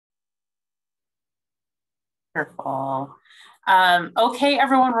Wonderful. Okay,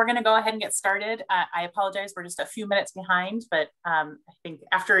 everyone, we're going to go ahead and get started. I apologize, we're just a few minutes behind, but I think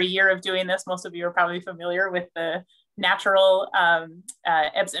after a year of doing this, most of you are probably familiar with the natural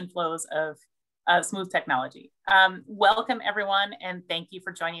ebbs and flows of smooth technology. Welcome, everyone, and thank you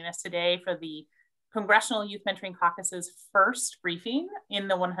for joining us today for the Congressional Youth Mentoring Caucus's first briefing in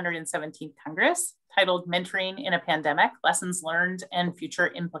the 117th Congress, titled Mentoring in a Pandemic, Lessons Learned and Future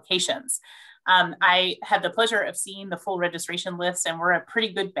Implications. I had the pleasure of seeing the full registration list, and we're a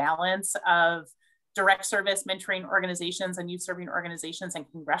pretty good balance of direct service mentoring organizations and youth serving organizations and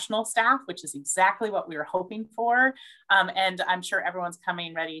congressional staff, which is exactly what we were hoping for. And I'm sure everyone's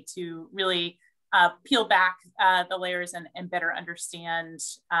coming ready to really peel back the layers and better understand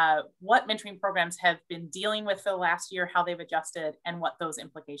what mentoring programs have been dealing with for the last year, how they've adjusted, and what those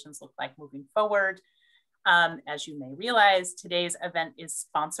implications look like moving forward. As you may realize, today's event is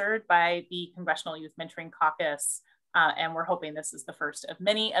sponsored by the Congressional Youth Mentoring Caucus, and we're hoping this is the first of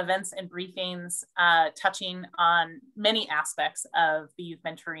many events and briefings touching on many aspects of the youth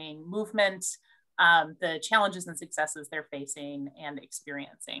mentoring movement, the challenges and successes they're facing and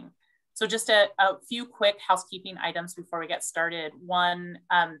experiencing. So just a few quick housekeeping items before we get started. One,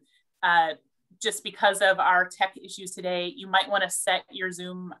 just because of our tech issues today, you might want to set your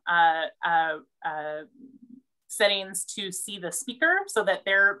Zoom settings to see the speaker so that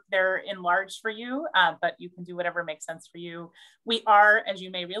they're enlarged for you, but you can do whatever makes sense for you. We are, as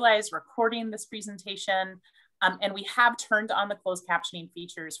you may realize, recording this presentation, and we have turned on the closed captioning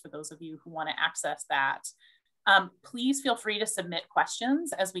features for those of you who want to access that. Please feel free to submit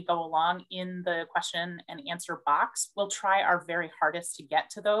questions as we go along in the question and answer box. We'll try our very hardest to get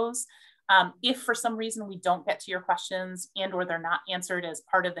to those. If for some reason we don't get to your questions and or they're not answered as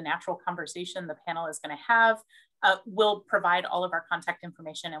part of the natural conversation the panel is going to have, we'll provide all of our contact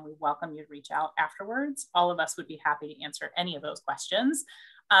information and we welcome you to reach out afterwards. All of us would be happy to answer any of those questions.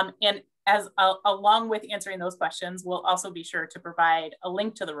 And along with answering those questions, we'll also be sure to provide a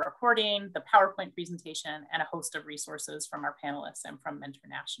link to the recording, the PowerPoint presentation, and a host of resources from our panelists and from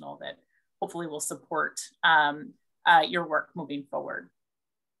Mentornational that hopefully will support your work moving forward.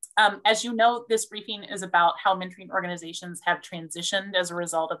 As you know, this briefing is about how mentoring organizations have transitioned as a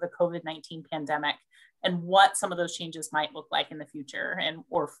result of the COVID-19 pandemic and what some of those changes might look like in the future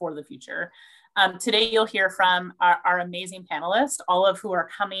or for the future. Today, you'll hear from our amazing panelists, all of who are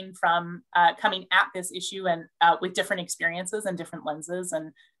coming at this issue and with different experiences and different lenses.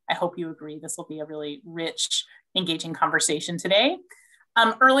 And I hope you agree this will be a really rich, engaging conversation today.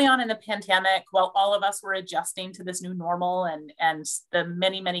 Early on in the pandemic, while all of us were adjusting to this new normal and the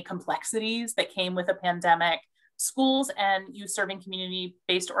many, many complexities that came with a pandemic, schools and youth serving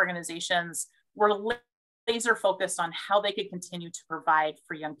community-based organizations were laser focused on how they could continue to provide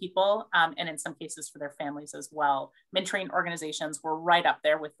for young people and in some cases for their families as well. Mentoring organizations were right up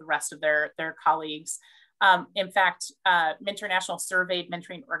there with the rest of their colleagues. In fact, Mentornational surveyed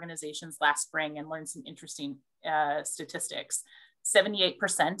mentoring organizations last spring and learned some interesting statistics.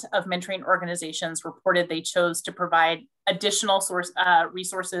 78% of mentoring organizations reported they chose to provide additional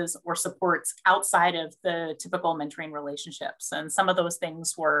resources or supports outside of the typical mentoring relationships. And some of those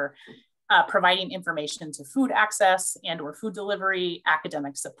things were providing information to food access and or food delivery,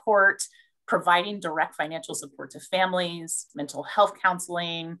 academic support, providing direct financial support to families, mental health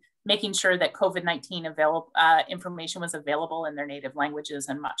counseling, making sure that COVID-19 information was available in their native languages,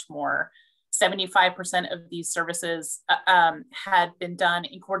 and much more. 75% of these services had been done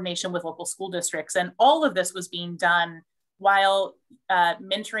in coordination with local school districts. And all of this was being done while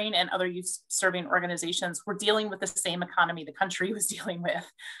mentoring and other youth serving organizations were dealing with the same economy the country was dealing with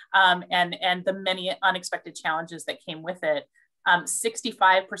and the many unexpected challenges that came with it.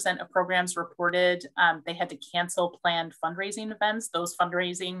 65% of programs reported they had to cancel planned fundraising events, those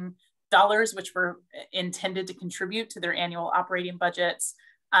fundraising dollars which were intended to contribute to their annual operating budgets.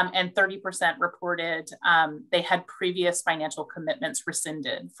 And 30% reported they had previous financial commitments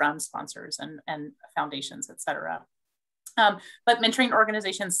rescinded from sponsors and foundations, et cetera. But mentoring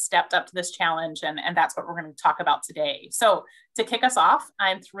organizations stepped up to this challenge, and that's what we're going to talk about today. So to kick us off,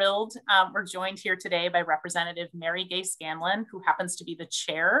 I'm thrilled. We're joined here today by Representative Mary Gay Scanlon, who happens to be the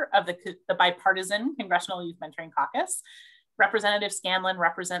chair of the bipartisan Congressional Youth Mentoring Caucus. Representative Scanlon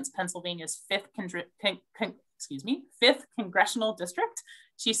represents Pennsylvania's 5th Congressional District.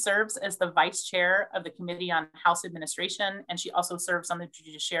 She serves as the vice chair of the Committee on House Administration, and she also serves on the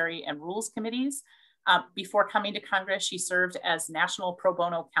Judiciary and Rules Committees. Before coming to Congress, she served as National Pro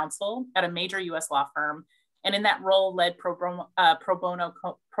Bono Counsel at a major US law firm, and in that role led pro bono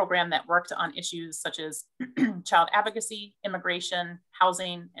program that worked on issues such as child advocacy, immigration,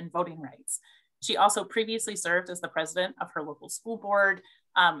 housing, and voting rights. She also previously served as the president of her local school board.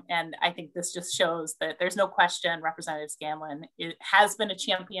 And I think this just shows that there's no question Representative Scanlon has been a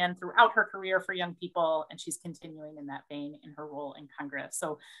champion throughout her career for young people, and she's continuing in that vein in her role in Congress.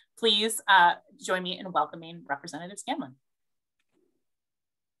 So please join me in welcoming Representative Scanlon.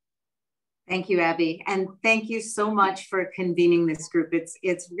 Thank you, Abby. And thank you so much for convening this group.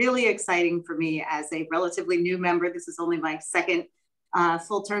 It's really exciting for me as a relatively new member. This is only my second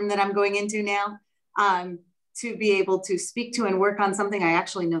full term that I'm going into now, to be able to speak to and work on something I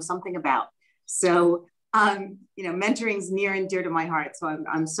actually know something about. So, you know, mentoring is near and dear to my heart. So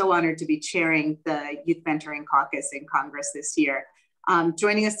I'm so honored to be chairing the Youth Mentoring Caucus in Congress this year.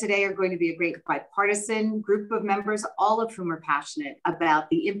 Joining us today are going to be a great bipartisan group of members, all of whom are passionate about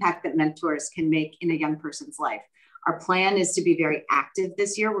the impact that mentors can make in a young person's life. Our plan is to be very active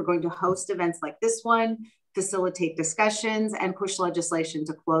this year. We're going to host events like this one, facilitate discussions, and push legislation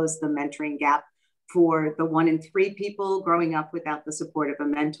to close the mentoring gap for the 1 in 3 people growing up without the support of a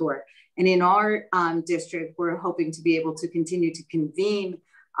mentor. And in our district, we're hoping to be able to continue to convene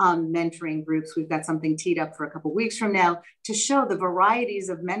mentoring groups. We've got something teed up for a couple of weeks from now to show the varieties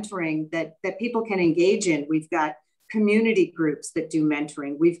of mentoring that people can engage in. We've got community groups that do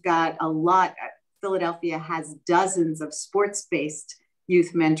mentoring. We've got a lot. Philadelphia has dozens of sports-based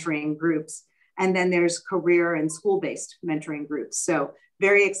youth mentoring groups. And then there's career and school-based mentoring groups. So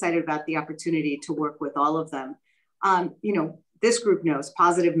very excited about the opportunity to work with all of them. You know, this group knows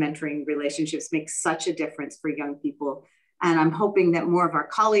positive mentoring relationships make such a difference for young people. And I'm hoping that more of our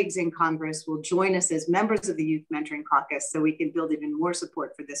colleagues in Congress will join us as members of the Youth Mentoring Caucus so we can build even more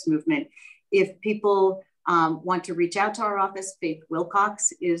support for this movement. If people want to reach out to our office, Faith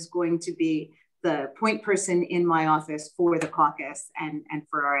Wilcox is going to be the point person in my office for the caucus and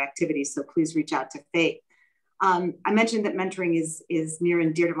for our activities. So please reach out to Faith. I mentioned that mentoring is near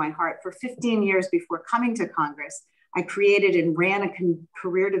and dear to my heart. For 15 years before coming to Congress, I created and ran a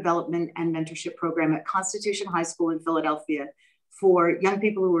career development and mentorship program at Constitution High School in Philadelphia for young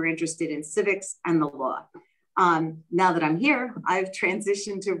people who were interested in civics and the law. Now that I'm here, I've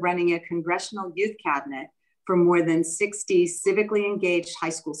transitioned to running a congressional youth cabinet for more than 60 civically engaged high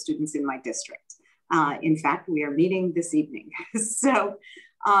school students in my district. In fact, we are meeting this evening. So,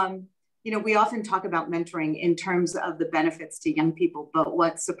 you know, we often talk about mentoring in terms of the benefits to young people, but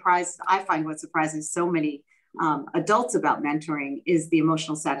I find what surprises so many adults about mentoring is the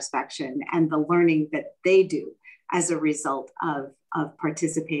emotional satisfaction and the learning that they do as a result of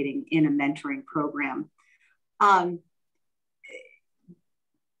participating in a mentoring program. You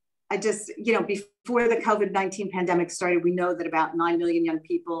know, before the COVID-19 pandemic started, we know that about 9 million young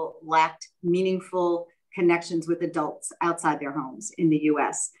people lacked meaningful connections with adults outside their homes in the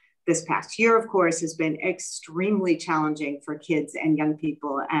US. This past year, of course, has been extremely challenging for kids and young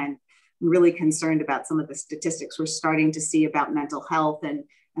people, and I'm really concerned about some of the statistics we're starting to see about mental health and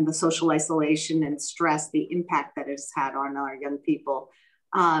the social isolation and stress, the impact that it's had on our young people.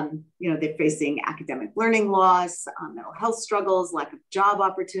 You know, they're facing academic learning loss, mental health struggles, lack of job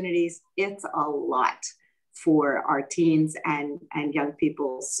opportunities. It's a lot for our teens and young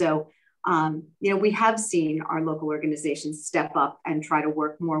people. So, you know, we have seen our local organizations step up and try to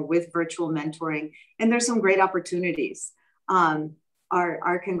work more with virtual mentoring, and there's some great opportunities.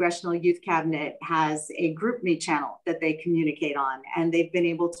 Our Congressional Youth Cabinet has a group me channel that they communicate on, and they've been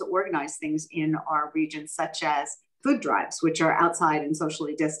able to organize things in our region, such as food drives, which are outside and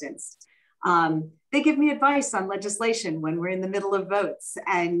socially distanced. They give me advice on legislation when we're in the middle of votes.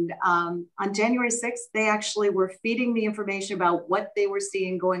 And on January 6th, they actually were feeding me information about what they were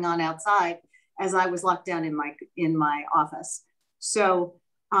seeing going on outside as I was locked down in my office. So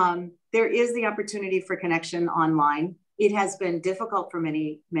there is the opportunity for connection online. It has been difficult for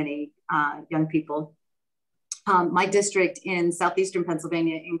many young people. My district in southeastern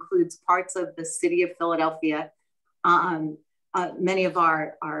Pennsylvania includes parts of the city of Philadelphia, many of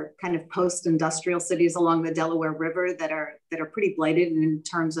our kind of post-industrial cities along the Delaware River that are pretty blighted in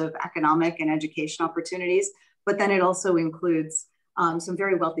terms of economic and education opportunities. But then it also includes some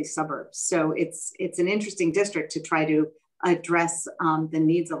very wealthy suburbs. So it's an interesting district to try to address the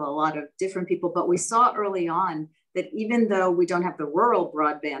needs of a lot of different people. But we saw early on that even though we don't have the rural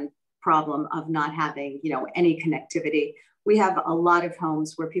broadband problem of not having, you know, any connectivity, we have a lot of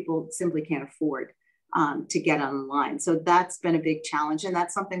homes where people simply can't afford to get online. So that's been a big challenge. And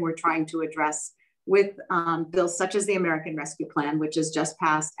that's something we're trying to address with bills such as the American Rescue Plan, which has just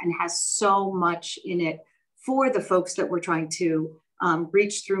passed and has so much in it for the folks that we're trying to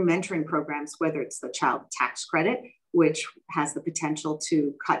reach through mentoring programs, whether it's the child tax credit, which has the potential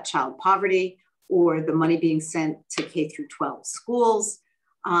to cut child poverty, or the money being sent to K through 12 schools.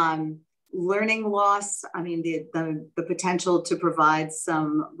 learning loss, I mean, the potential to provide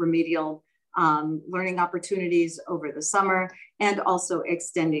some remedial learning opportunities over the summer, and also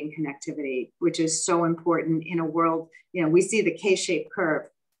extending connectivity, which is so important in a world, you know, we see the K-shaped curve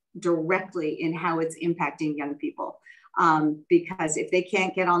directly in how it's impacting young people. Because if they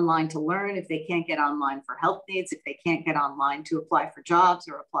can't get online to learn, if they can't get online for health needs, if they can't get online to apply for jobs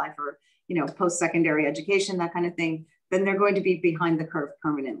or apply for, you know, post-secondary education, that kind of thing, then they're going to be behind the curve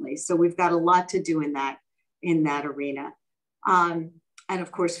permanently. So we've got a lot to do in that arena. And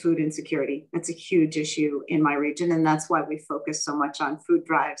of course, food insecurity. That's a huge issue in my region. And that's why we focus so much on food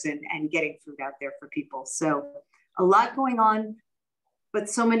drives and getting food out there for people. So a lot going on, but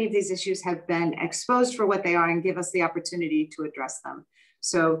so many of these issues have been exposed for what they are and give us the opportunity to address them.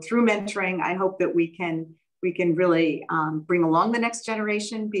 So through mentoring, I hope that we can really bring along the next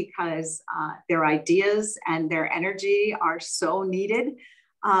generation, because their ideas and their energy are so needed.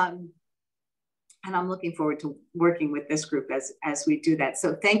 And I'm looking forward to working with this group as we do that.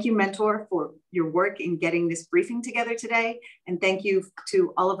 So thank you, Mentor, for your work in getting this briefing together today. And thank you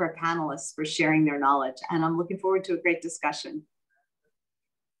to all of our panelists for sharing their knowledge. And I'm looking forward to a great discussion.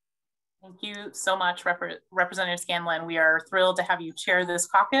 Thank you so much, Representative Scanlon. We are thrilled to have you chair this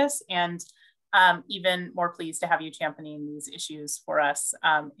caucus, and even more pleased to have you championing these issues for us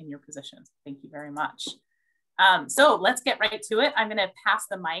in your positions. Thank you very much. So let's get right to it. I'm going to pass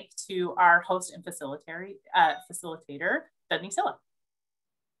the mic to our host and facilitator, Dudney Silla.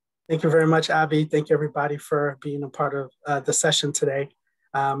 Thank you very much, Abby. Thank you, everybody, for being a part of the session today.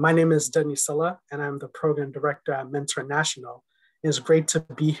 My name is Dudney Silla, and I'm the Program Director at Mentor National. It's great to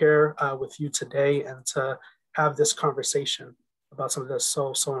be here with you today and to have this conversation about something that's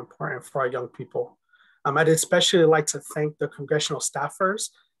so important for our young people. I'd especially like to thank the congressional staffers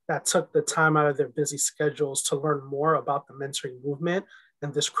that took the time out of their busy schedules to learn more about the mentoring movement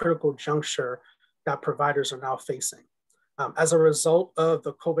and this critical juncture that providers are now facing. As a result of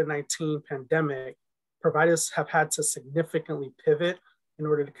the COVID-19 pandemic, providers have had to significantly pivot in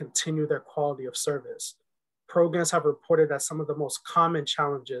order to continue their quality of service. Programs have reported that some of the most common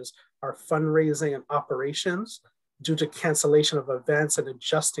challenges are fundraising and operations due to cancellation of events and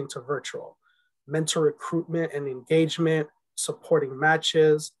adjusting to virtual, mentor recruitment and engagement, supporting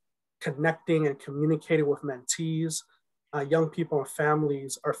matches, connecting and communicating with mentees. Young people and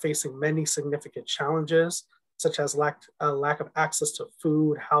families are facing many significant challenges, such as lack of access to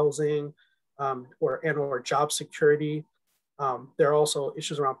food, housing, or job security. There are also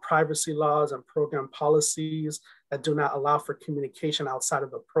issues around privacy laws and program policies that do not allow for communication outside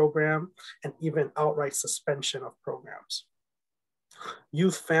of the program, and even outright suspension of programs.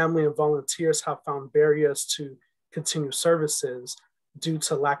 Youth, family, and volunteers have found barriers to continue services due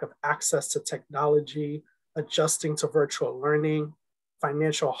to lack of access to technology, adjusting to virtual learning,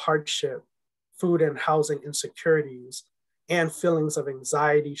 financial hardship, food and housing insecurities, and feelings of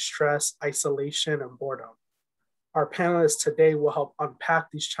anxiety, stress, isolation, and boredom. Our panelists today will help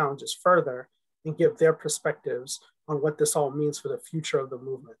unpack these challenges further and give their perspectives on what this all means for the future of the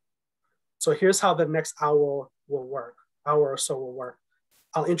movement. So here's how the next hour or so will work.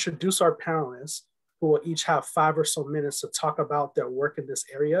 I'll introduce our panelists, who will each have 5 or so minutes to talk about their work in this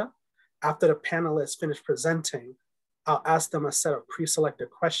area. After the panelists finish presenting, I'll ask them a set of pre-selected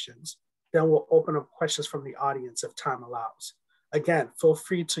questions. Then we'll open up questions from the audience if time allows. Again, feel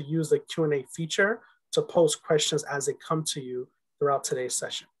free to use the Q&A feature to pose questions as they come to you throughout today's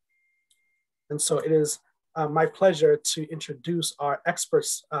session. And so it is my pleasure to introduce our expert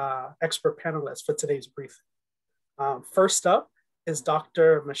panelists for today's briefing. First up is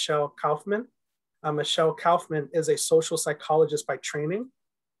Dr. Michelle Kaufman. Michelle Kaufman is a social psychologist by training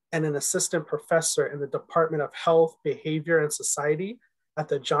and an assistant professor in the Department of Health, Behavior, and Society at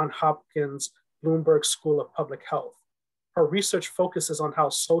the Johns Hopkins Bloomberg School of Public Health. Her research focuses on how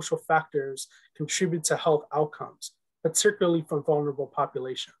social factors contribute to health outcomes, particularly from vulnerable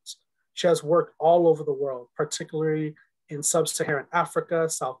populations. She has worked all over the world, particularly in sub-Saharan Africa,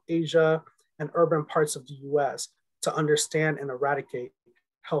 South Asia, and urban parts of the US, to understand and eradicate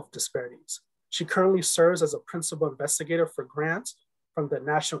health disparities. She currently serves as a principal investigator for grants from the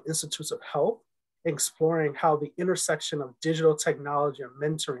National Institutes of Health, exploring how the intersection of digital technology and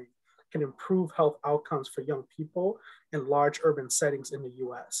mentoring can improve health outcomes for young people in large urban settings in the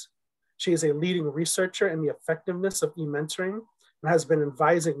US. She is a leading researcher in the effectiveness of e-mentoring and has been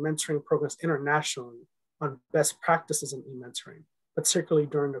advising mentoring programs internationally on best practices in e-mentoring, particularly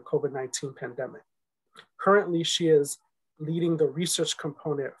during the COVID-19 pandemic. Currently, she is leading the research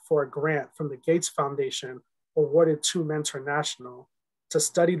component for a grant from the Gates Foundation awarded to Mentor National to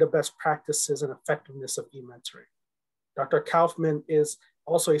study the best practices and effectiveness of e-mentoring. Dr. Kaufman is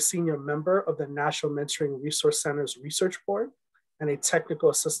also a senior member of the National Mentoring Resource Center's Research Board, and a technical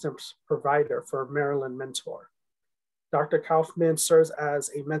assistance provider for Maryland Mentor. Dr. Kaufman serves as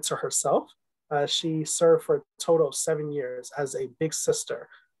a mentor herself. She served for a total of 7 years as a big sister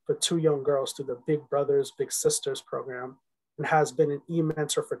for 2 young girls through the Big Brothers Big Sisters program, and has been an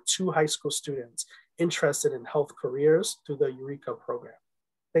e-mentor for 2 high school students interested in health careers through the Eureka program.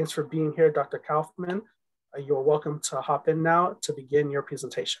 Thanks for being here, Dr. Kaufman. You're welcome to hop in now to begin your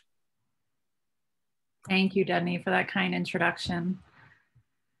presentation. Thank you, Dudney, for that kind introduction.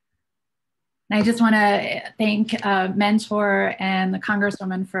 And I just want to thank Mentor and the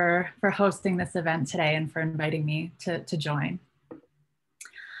Congresswoman for hosting this event today and for inviting me to join.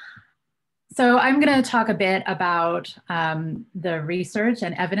 So I'm going to talk a bit about the research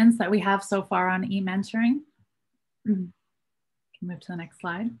and evidence that we have so far on e-mentoring. Can move to the next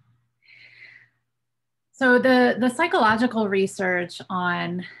slide. So the psychological research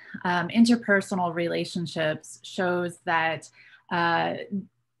on interpersonal relationships shows that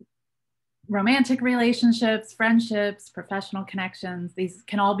romantic relationships, friendships, professional connections, these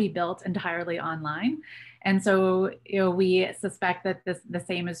can all be built entirely online. And so we suspect that the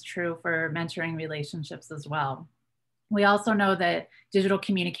same is true for mentoring relationships as well. We also know that digital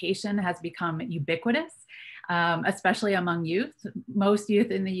communication has become ubiquitous, especially among youth. Most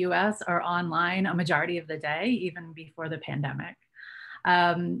youth in the US are online a majority of the day, even before the pandemic.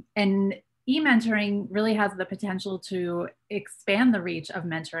 And e-mentoring really has the potential to expand the reach of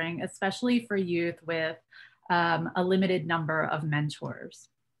mentoring, especially for youth with a limited number of mentors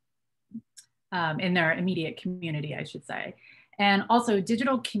in their immediate community, I should say. And also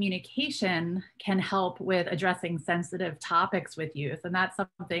digital communication can help with addressing sensitive topics with youth. And that's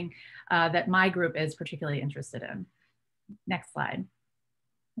something that my group is particularly interested in. Next slide.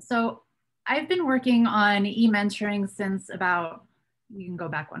 So I've been working on e-mentoring since about, you can go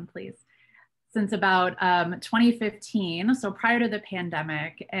back one, please, since about 2015, so prior to the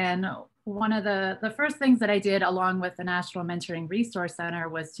pandemic. And one of the first things that I did along with the National Mentoring Resource Center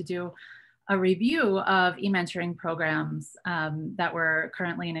was to do a review of e-mentoring programs that were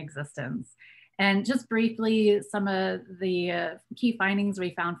currently in existence. And just briefly, some of the key findings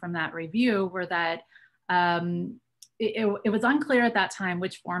we found from that review were that it was unclear at that time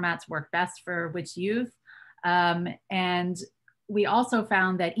which formats work best for which youth. And we also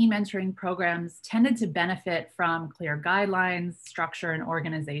found that e-mentoring programs tended to benefit from clear guidelines, structure, and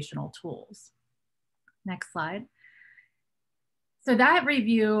organizational tools. Next slide. So that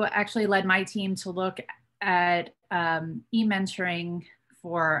review actually led my team to look at e-mentoring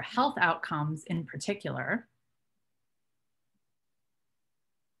for health outcomes in particular.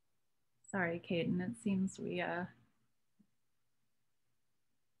 Sorry, Caden, it seems we...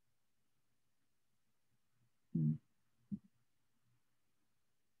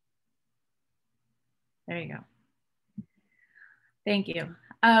 There you go. Thank you.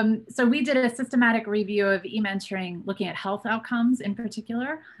 So we did a systematic review of e-mentoring looking at health outcomes in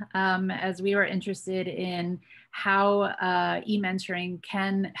particular, as we were interested in how e-mentoring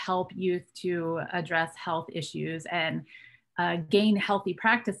can help youth to address health issues and gain healthy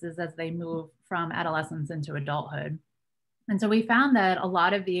practices as they move from adolescence into adulthood. And so we found that a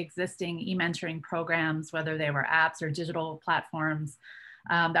lot of the existing e-mentoring programs, whether they were apps or digital platforms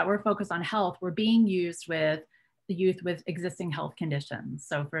that were focused on health, were being used with the youth with existing health conditions.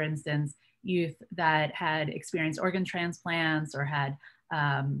 So for instance, youth that had experienced organ transplants or had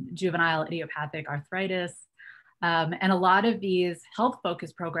juvenile idiopathic arthritis. And a lot of these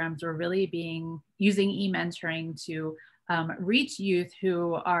health-focused programs were really using e-mentoring to reach youth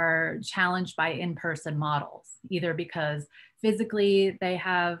who are challenged by in-person models, either because physically they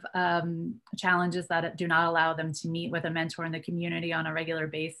have challenges that do not allow them to meet with a mentor in the community on a regular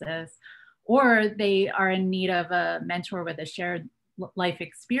basis, or they are in need of a mentor with a shared life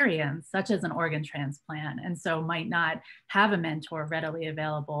experience, such as an organ transplant, and so might not have a mentor readily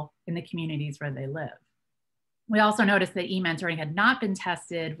available in the communities where they live. We also noticed that e-mentoring had not been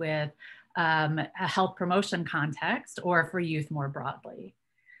tested with a health promotion context or for youth more broadly.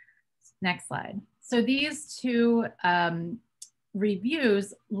 Next slide. So these two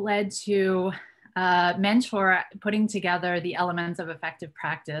reviews led to Mentor putting together the elements of effective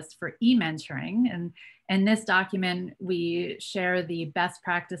practice for e-mentoring. And in this document, we share the best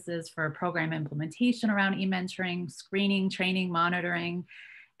practices for program implementation around e-mentoring, screening, training, monitoring.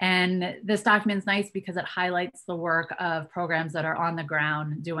 And this document's nice because it highlights the work of programs that are on the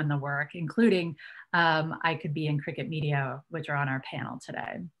ground doing the work, including I Could Be in Cricket Media, which are on our panel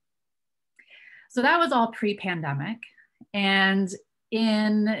today. So that was all pre-pandemic. And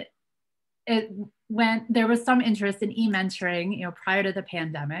when there was some interest in e-mentoring, you know, prior to the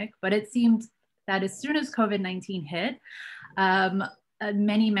pandemic, but it seemed that as soon as COVID-19 hit,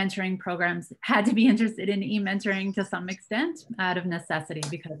 many mentoring programs had to be interested in e-mentoring to some extent out of necessity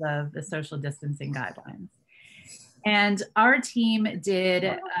because of the social distancing guidelines. And our team did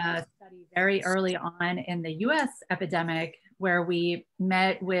a study very early on in the US epidemic where we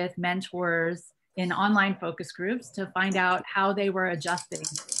met with mentors in online focus groups to find out how they were adjusting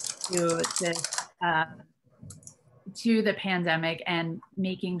to this, to the pandemic and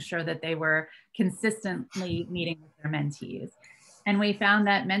making sure that they were consistently meeting with their mentees. And we found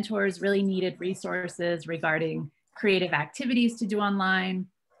that mentors really needed resources regarding creative activities to do online.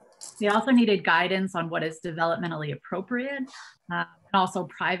 They also needed guidance on what is developmentally appropriate, and also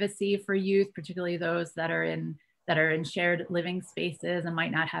privacy for youth, particularly those that are in shared living spaces and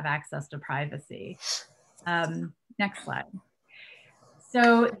might not have access to privacy. Next slide.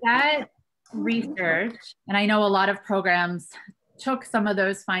 So that research, and I know a lot of programs took some of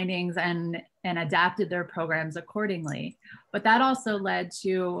those findings and adapted their programs accordingly. But that also led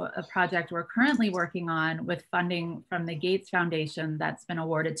to a project we're currently working on with funding from the Gates Foundation that's been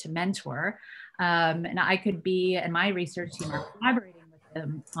awarded to Mentor. And I Could Be and my research team are collaborating with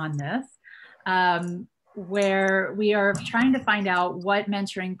them on this, where we are trying to find out what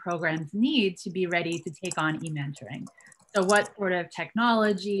mentoring programs need to be ready to take on e-mentoring. So what sort of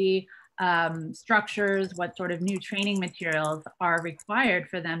technology, structures, what sort of new training materials are required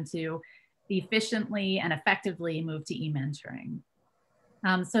for them to efficiently and effectively move to e-mentoring.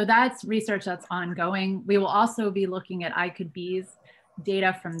 So that's research that's ongoing. We will also be looking at I Could Be's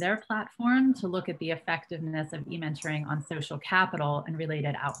data from their platform to look at the effectiveness of e-mentoring on social capital and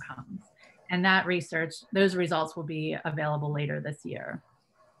related outcomes. And that research, those results will be available later this year.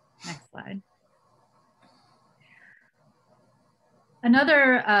 Next slide.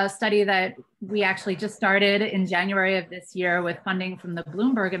 Another study that we actually just started in January of this year with funding from the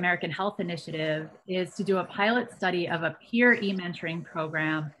Bloomberg American Health Initiative is to do a pilot study of a peer e-mentoring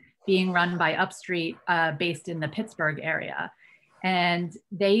program being run by Upstreet based in the Pittsburgh area. And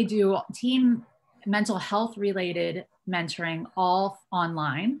they do team mental health related mentoring all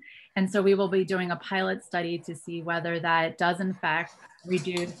online. And so we will be doing a pilot study to see whether that does in fact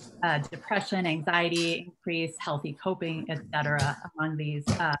reduce depression, anxiety, increase healthy coping, et cetera, among these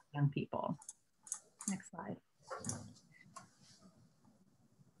young people. Next slide.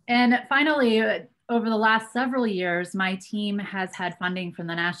 And finally, over the last several years, my team has had funding from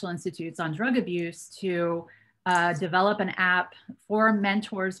the National Institutes on Drug Abuse to develop an app for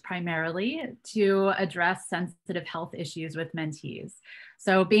mentors primarily to address sensitive health issues with mentees.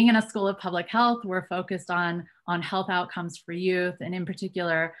 So being in a school of public health, we're focused on health outcomes for youth, and in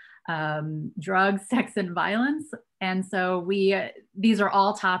particular, drugs, sex, and violence. And so these are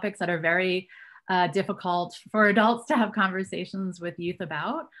all topics that are very difficult for adults to have conversations with youth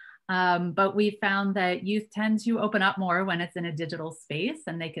about. But we found that youth tend to open up more when it's in a digital space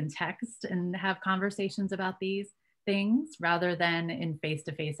and they can text and have conversations about these things rather than in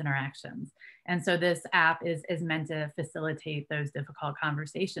face-to-face interactions. And so this app is meant to facilitate those difficult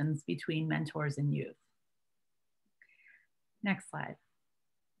conversations between mentors and youth. Next slide.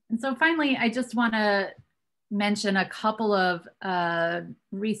 And so finally, I just want to mention a couple of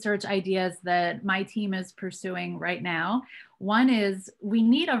research ideas that my team is pursuing right now. One is we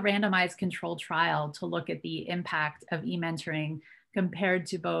need a randomized controlled trial to look at the impact of e-mentoring compared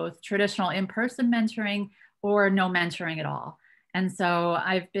to both traditional in-person mentoring or no mentoring at all. And so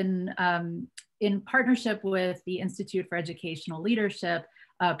I've been in partnership with the Institute for Educational Leadership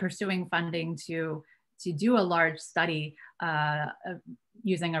pursuing funding to do a large study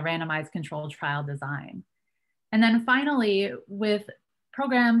using a randomized controlled trial design. And then finally, with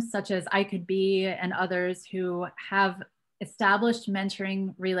programs such as I Could Be and others who have established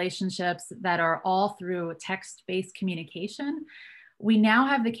mentoring relationships that are all through text-based communication, we now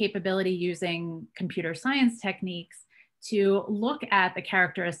have the capability using computer science techniques to look at the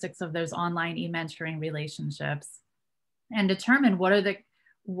characteristics of those online e-mentoring relationships and determine what are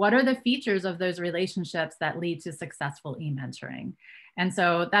the features of those relationships that lead to successful e-mentoring. And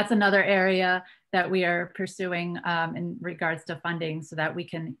so that's another area that we are pursuing in regards to funding so that we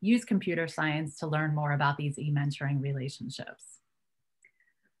can use computer science to learn more about these e-mentoring relationships.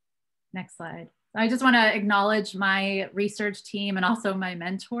 Next slide. I just want to acknowledge my research team and also my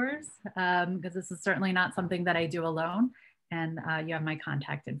mentors, because this is certainly not something that I do alone. And you have my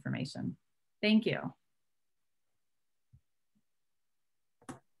contact information. Thank you.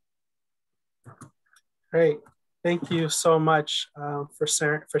 Great. Thank you so much for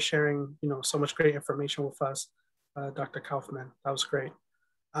sharing, so much great information with us, Dr. Kaufman. That was great.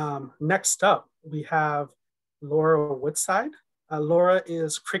 Next up, we have Laura Woodside. Laura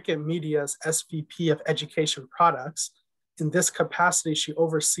is Cricket Media's SVP of Education Products. In this capacity, she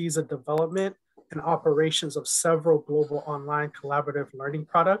oversees the development and operations of several global online collaborative learning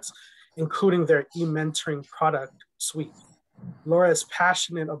products, including their e-mentoring product suite. Laura is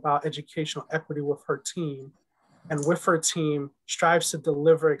passionate about educational equity with her team, and with her team strives to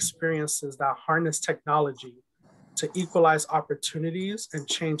deliver experiences that harness technology to equalize opportunities and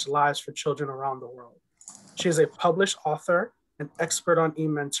change lives for children around the world. She is a published author, an expert on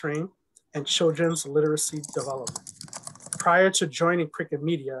e-mentoring and children's literacy development. Prior to joining Cricket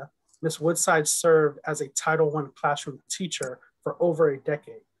Media, Ms. Woodside served as a Title I classroom teacher for over a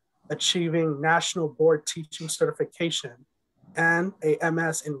decade, achieving National Board Teaching Certification and a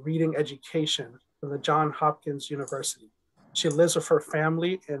MS in Reading Education from the Johns Hopkins University. She lives with her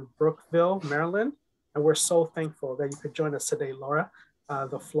family in Brookville, Maryland, and we're so thankful that you could join us today, Laura.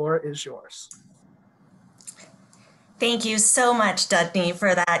 The floor is yours. Thank you so much, Dudney,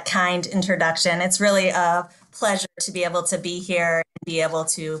 for that kind introduction. It's really a pleasure to be able to be here and be able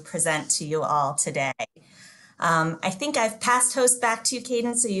to present to you all today. I think I've passed host back to you,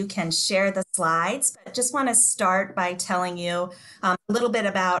 Caden, so you can share the slides. But I just want to start by telling you a little bit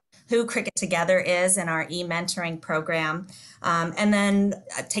about who Cricket Together is in our e-mentoring program, and then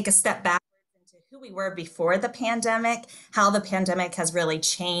take a step back into who we were before the pandemic, how the pandemic has really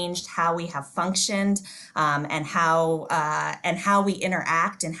changed how we have functioned, and how we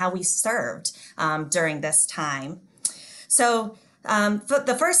interact and how we served during this time. So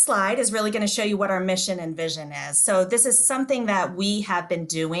the first slide is really going to show you what our mission and vision is. So this is something that we have been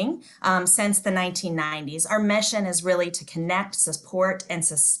doing since the 1990s. Our mission is really to connect, support, and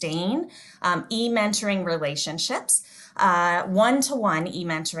sustain e-mentoring relationships, one-to-one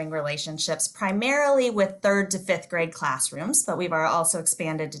e-mentoring relationships, primarily with 3rd to 5th grade classrooms, but we've also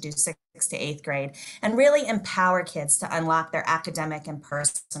expanded to do 6th to 8th grade, and really empower kids to unlock their academic and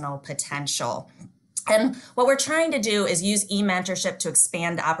personal potential. And what we're trying to do is use e-mentorship to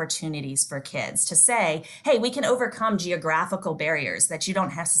expand opportunities for kids, to say, hey, we can overcome geographical barriers that you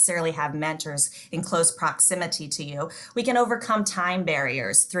don't necessarily have mentors in close proximity to you. We can overcome time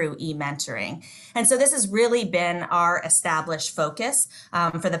barriers through e-mentoring. And so this has really been our established focus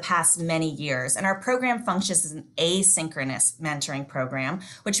for the past many years. And our program functions as an asynchronous mentoring program,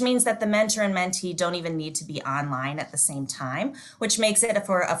 which means that the mentor and mentee don't even need to be online at the same time, which makes it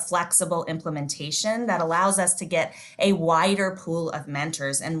for a flexible implementation that allows us to get a wider pool of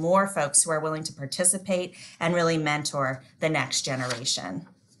mentors and more folks who are willing to participate and really mentor the next generation.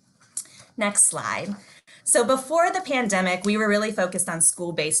 Next slide. So before the pandemic, we were really focused on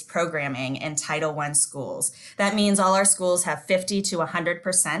school-based programming in Title I schools. That means all our schools have 50 to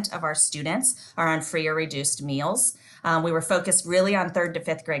 100% of our students are on free or reduced meals. We were focused really on 3rd to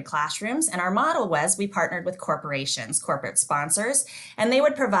 5th grade classrooms, and our model was we partnered with corporations, corporate sponsors, and they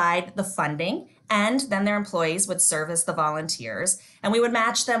would provide the funding, and then their employees would serve as the volunteers, and we would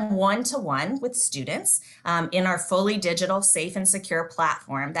match them one-to-one with students in our fully digital, safe and secure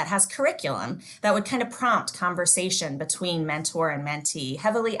platform that has curriculum that would kind of prompt conversation between mentor and mentee,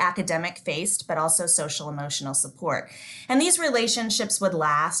 heavily academic-based, but also social emotional support. And these relationships would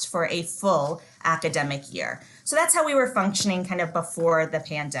last for a full academic year. So that's how we were functioning kind of before the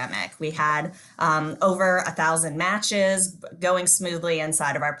pandemic. We had over 1,000 matches going smoothly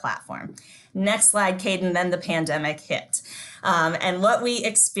inside of our platform. Next slide, Caden, then the pandemic hit. And what we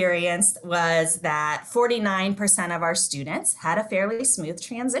experienced was that 49% of our students had a fairly smooth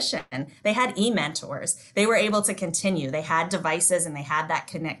transition. They had e-mentors. They were able to continue. They had devices and they had that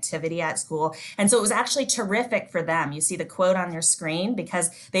connectivity at school. And so it was actually terrific for them. You see the quote on your screen because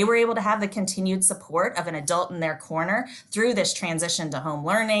they were able to have the continued support of an adult in their corner through this transition to home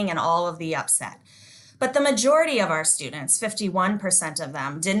learning and all of the upset. But the majority of our students, 51% of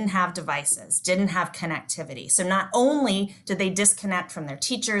them, didn't have devices, didn't have connectivity. So not only did they disconnect from their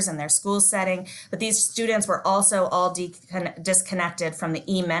teachers and their school setting, but these students were also all disconnected from the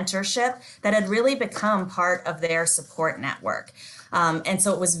e-mentorship that had really become part of their support network. And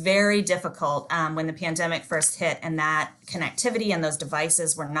so it was very difficult when the pandemic first hit and that connectivity and those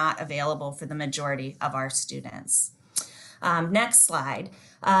devices were not available for the majority of our students. Next slide.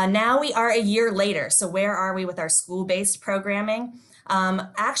 Now we are a year later. So where are we with our school-based programming?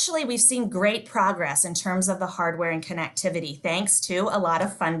 Actually, we've seen great progress in terms of the hardware and connectivity, thanks to a lot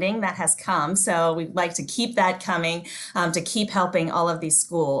of funding that has come. So we'd like to keep that coming to keep helping all of these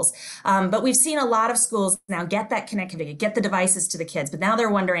schools. But we've seen a lot of schools now get that connectivity, get the devices to the kids. But now they're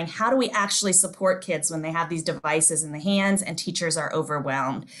wondering, how do we actually support kids when they have these devices in the hands and teachers are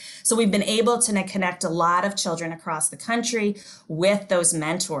overwhelmed? So we've been able to connect a lot of children across the country with those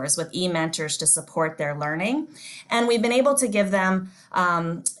mentors, with e-mentors to support their learning. And we've been able to give them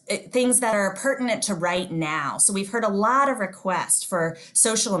things that are pertinent to right now. So we've heard a lot of requests for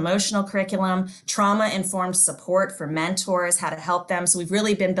social emotional curriculum, trauma-informed support for mentors, how to help them. So we've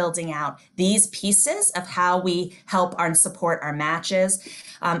really been building out these pieces of how we help and support our matches,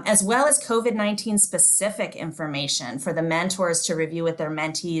 as well as COVID-19 specific information for the mentors to review with their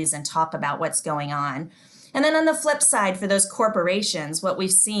mentees and talk about what's going on. And then on the flip side, for those corporations, what we've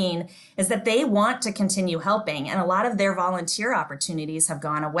seen is that they want to continue helping, and a lot of their volunteer opportunities have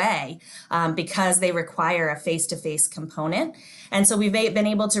gone away because they require a face-to-face component. And so we've been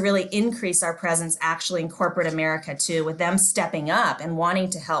able to really increase our presence actually in corporate America too, with them stepping up and wanting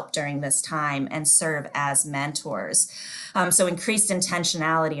to help during this time and serve as mentors. So increased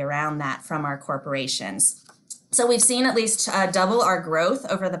intentionality around that from our corporations. So we've seen at least double our growth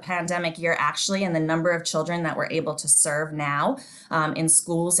over the pandemic year, actually, in the number of children that we're able to serve now in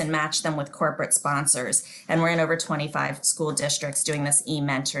schools and match them with corporate sponsors. And we're in over 25 school districts doing this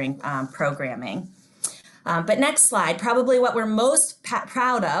e-mentoring programming. But next slide, probably what we're most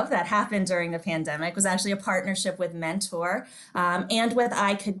proud of that happened during the pandemic was actually a partnership with Mentor and with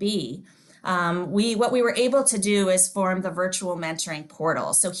I Could Be. What we were able to do is form the virtual mentoring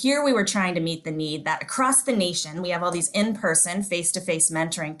portal. So here we were trying to meet the need that across the nation, we have all these in-person, face-to-face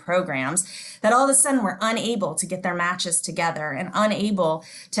mentoring programs that all of a sudden were unable to get their matches together and unable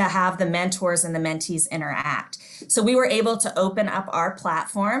to have the mentors and the mentees interact. So we were able to open up our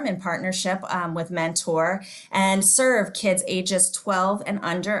platform in partnership with Mentor and serve kids ages 12 and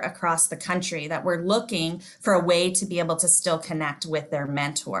under across the country that were looking for a way to be able to still connect with their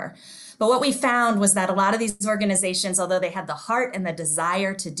mentor. But what we found was that a lot of these organizations, although they had the heart and the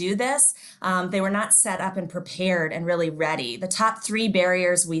desire to do this, they were not set up and prepared and really ready. The top 3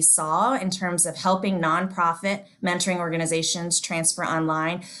 barriers we saw in terms of helping nonprofit mentoring organizations transfer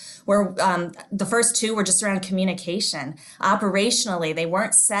online were the first 2 were just around communication. Operationally, they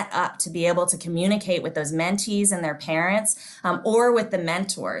weren't set up to be able to communicate with those mentees and their parents or with the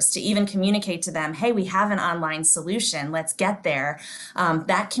mentors to even communicate to them, hey, we have an online solution, let's get there.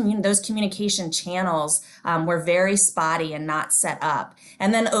 Those communication channels were very spotty and not set up.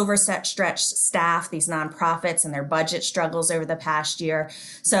 And then overstretched staff, these nonprofits and their budget struggles over the past year.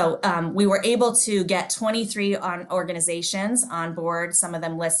 So we were able to get 23 organizations on board, some of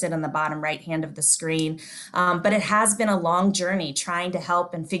them listed on the bottom right hand of the screen. But it has been a long journey trying to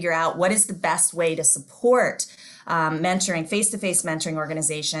help and figure out what is the best way to support mentoring, face-to-face mentoring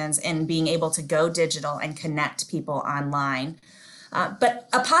organizations and being able to go digital and connect people online. But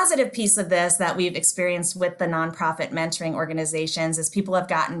a positive piece of this that we've experienced with the nonprofit mentoring organizations is people have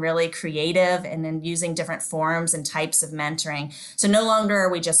gotten really creative and in using different forms and types of mentoring. So no longer are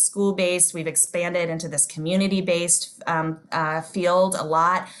we just school-based, we've expanded into this community-based field a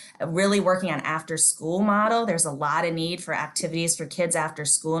lot, really working on after-school model. There's a lot of need for activities for kids after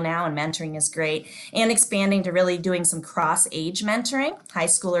school now, and mentoring is great. And expanding to really doing some cross-age mentoring, high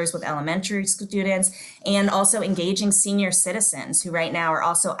schoolers with elementary students, and also engaging senior citizens who right now are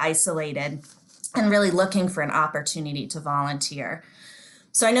also isolated and really looking for an opportunity to volunteer.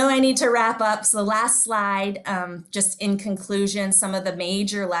 So I know I need to wrap up. So the last slide, just in conclusion, some of the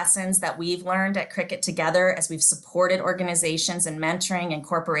major lessons that we've learned at Cricket Together as we've supported organizations and mentoring and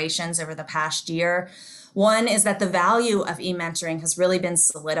corporations over the past year. One is that the value of e-mentoring has really been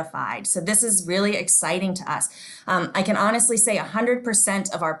solidified. So this is really exciting to us. I can honestly say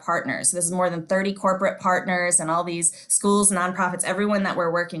 100% of our partners, this is more than 30 corporate partners and all these schools, nonprofits, everyone that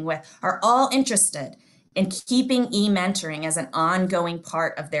we're working with are all interested in keeping e-mentoring as an ongoing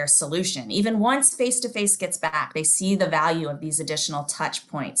part of their solution. Even once face-to-face gets back, they see the value of these additional touch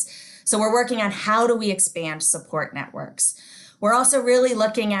points. So we're working on how do we expand support networks. We're also really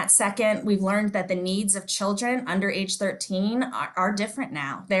looking at second, we've learned that the needs of children under age 13 are different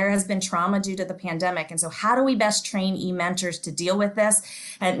now. There has been trauma due to the pandemic. And so how do we best train e-mentors to deal with this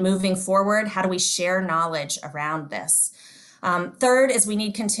and moving forward? How do we share knowledge around this? Third is we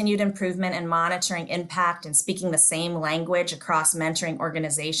need continued improvement in monitoring impact and speaking the same language across mentoring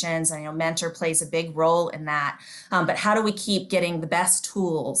organizations. And Mentor plays a big role in that. But how do we keep getting the best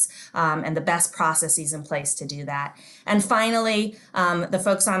tools and the best processes in place to do that? And finally, the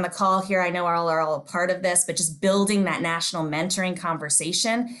folks on the call here, I know are all a part of this, but just building that national mentoring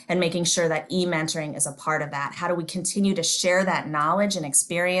conversation and making sure that e-mentoring is a part of that. How do we continue to share that knowledge and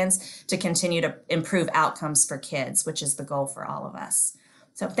experience to continue to improve outcomes for kids, which is the goal for all of us.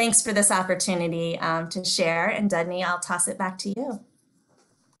 So thanks for this opportunity to share. And Dudney, I'll toss it back to you.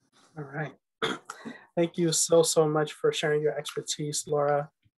 All right. Thank you so much for sharing your expertise, Laura.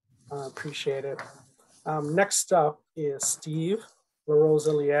 Appreciate it. Next up is Steve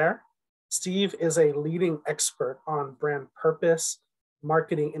LaRoseliere. Steve is a leading expert on brand purpose,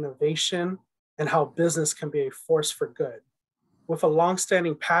 marketing innovation, and how business can be a force for good. With a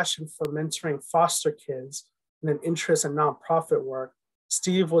longstanding passion for mentoring foster kids and an interest in nonprofit work,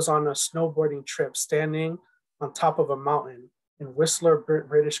 Steve was on a snowboarding trip standing on top of a mountain in Whistler,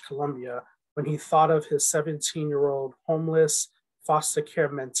 British Columbia, when he thought of his 17-year-old homeless foster care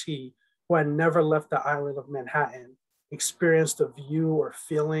mentee who had never left the island of Manhattan, experienced the view or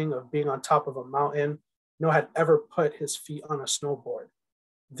feeling of being on top of a mountain, nor had ever put his feet on a snowboard.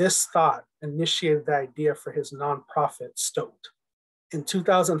 This thought initiated the idea for his nonprofit, Stoked. In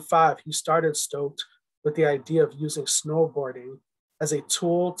 2005, he started Stoked with the idea of using snowboarding as a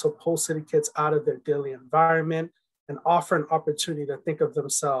tool to pull city kids out of their daily environment and offer an opportunity to think of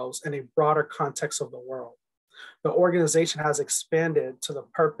themselves in a broader context of the world. The organization has expanded to the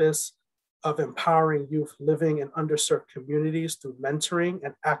purpose of empowering youth living in underserved communities through mentoring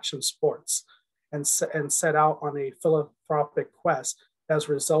and action sports, and set out on a philanthropic quest that has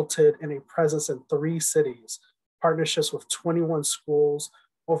resulted in a presence in 3 cities, partnerships with 21 schools,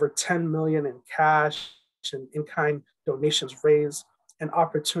 over 10 million in cash and in-kind donations raised, and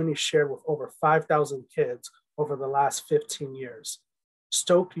opportunities shared with over 5,000 kids over the last 15 years.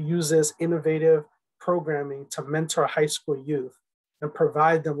 Stoked uses innovative programming to mentor high school youth and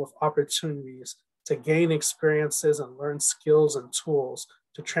provide them with opportunities to gain experiences and learn skills and tools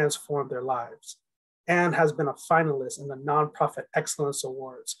to transform their lives, and has been a finalist in the Nonprofit Excellence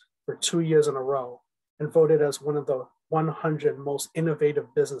Awards for 2 years in a row, and voted as one of the 100 most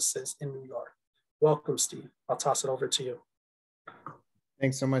innovative businesses in New York. Welcome, Steve. I'll toss it over to you.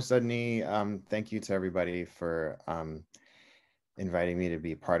 Thanks so much, Dudney. Thank you to everybody for inviting me to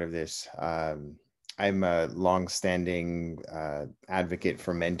be part of this. I'm a long-standing advocate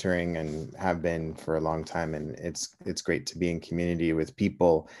for mentoring and have been for a long time, and it's great to be in community with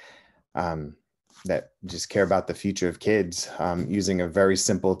people that just care about the future of kids using a very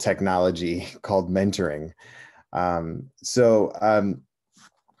simple technology called mentoring. As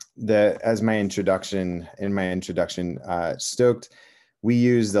my introduction, Stoked, we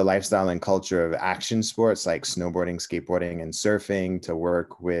use the lifestyle and culture of action sports like snowboarding, skateboarding, and surfing to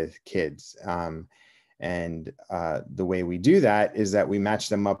work with kids. The way we do that is that we match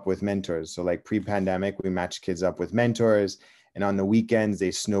them up with mentors. So like pre-pandemic, we matched kids up with mentors, and on the weekends, they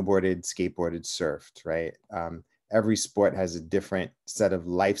snowboarded, skateboarded, surfed, right? Every sport has a different set of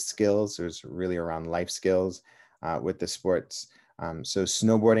life skills. So it's really around life skills with the sports. So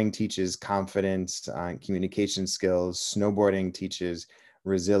snowboarding teaches confidence, communication skills. Snowboarding teaches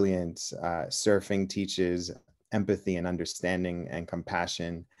resilience. Surfing teaches empathy and understanding and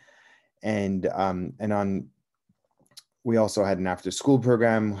compassion. We also had an after-school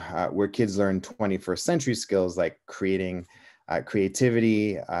program where kids learn 21st century skills like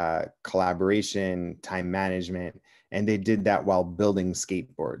creativity, collaboration, time management, and they did that while building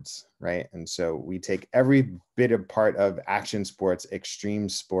skateboards, right? And so we take every bit of part of action sports, extreme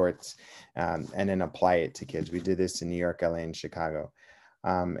sports, and then apply it to kids. We did this in New York, LA, and Chicago.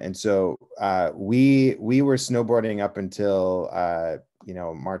 We were snowboarding up until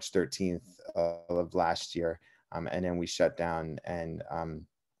March 13th of last year, and then we shut down, and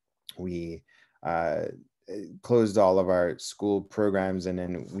we closed all of our school programs, and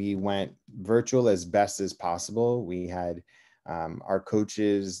then we went virtual as best as possible. We had our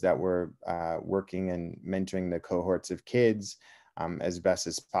coaches that were working and mentoring the cohorts of kids as best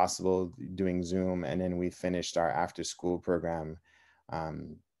as possible, doing Zoom, and then we finished our after-school program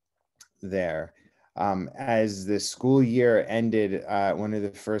there. As the school year ended, one of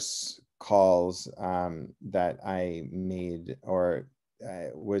the first calls that I made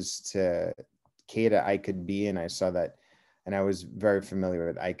was to Kata I Could Be, and I saw that, and I was very familiar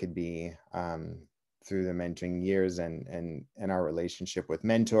with I Could Be through the mentoring years and our relationship with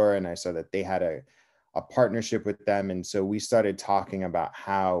Mentor, and I saw that they had a partnership with them, and so we started talking about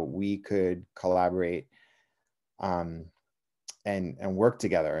how we could collaborate and work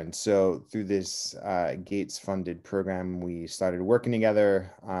together. And so through this Gates funded program, we started working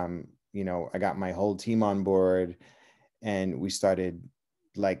together. You know, I got my whole team on board, and we started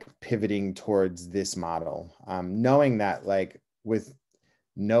like pivoting towards this model, knowing that like with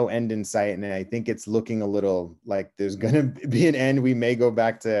no end in sight, and I think it's looking a little like there's going to be an end. We may go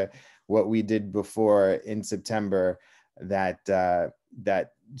back to what we did before in September.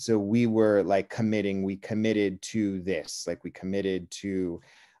 So we were like we committed to this, like we committed to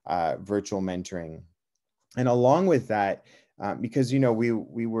virtual mentoring. And along with that, because, you know,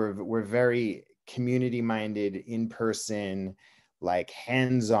 we're very community minded, in person, like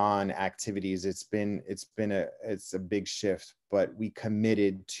hands-on activities. It's a big shift, but we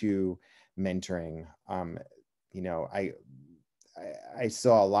committed to mentoring. You know, I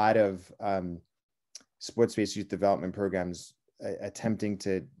saw a lot of sports-based youth development programs attempting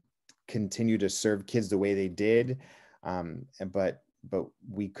to continue to serve kids the way they did, but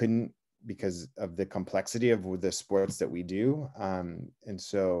we couldn't because of the complexity of the sports that we do. And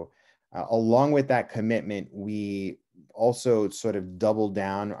so along with that commitment, we also sort of doubled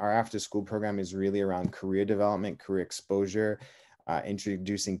down. Our after-school program is really around career development, career exposure,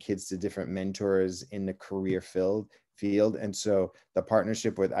 introducing kids to different mentors in the career field. And so the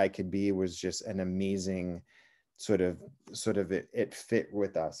partnership with I Could Be was just an amazing sort of it fit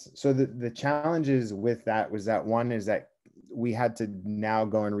with us. So the challenges with that was that one is that we had to now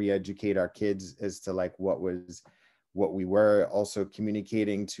go and re-educate our kids as to like what we were also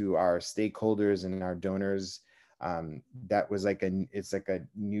communicating to our stakeholders and our donors. That was like it's like a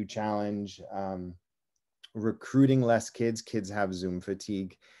new challenge. Recruiting less kids have Zoom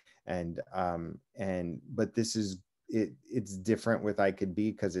fatigue, but this is it's different with I Could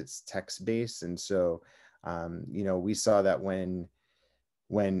Be because it's text based. And so you know, we saw that when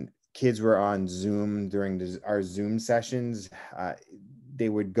kids were on Zoom during our Zoom sessions, they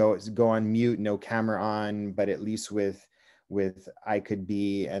would go on mute, no camera on, but at least with I Could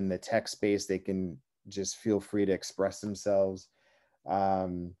Be and the text space, they can just feel free to express themselves.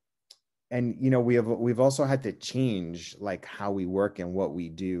 And you know, we've also had to change like how we work and what we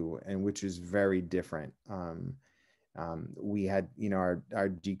do, and which is very different. We had, you know, our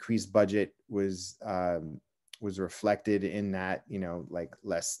decreased budget was reflected in that, you know, like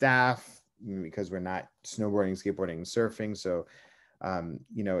less staff because we're not snowboarding, skateboarding, and surfing. So,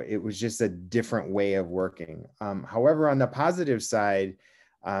 you know, it was just a different way of working. However, on the positive side,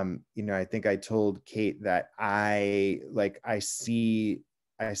 you know, I think I told Kate that I see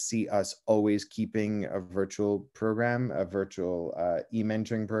us always keeping a virtual program, a virtual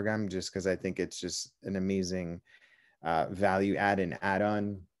e-mentoring program, just because I think it's just an amazing value add and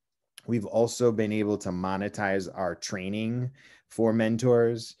add-on. We've also been able to monetize our training for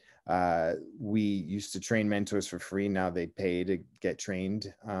mentors. We used to train mentors for free. Now they pay to get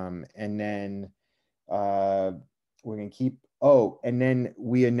trained. And then we're going to keep, and then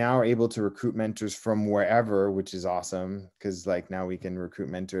we are now able to recruit mentors from wherever, which is awesome. Because like now we can recruit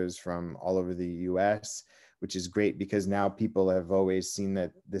mentors from all over the US, which is great because now people have always seen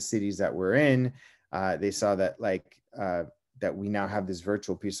that the cities that we're in, they saw that like, that we now have this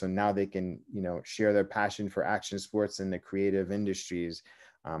virtual piece. So now they can, you know, share their passion for action sports and the creative industries,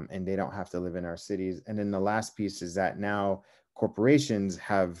 and they don't have to live in our cities. And then the last piece is that now corporations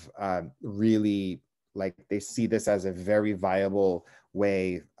have really, like, they see this as a very viable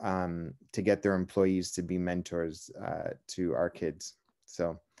way to get their employees to be mentors to our kids.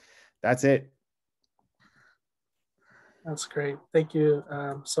 So that's it. That's great. Thank you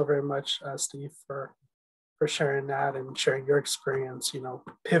so very much, Steve, for sharing that and sharing your experience, you know,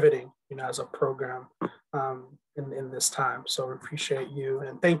 pivoting, you know, as a program in this time. So we appreciate you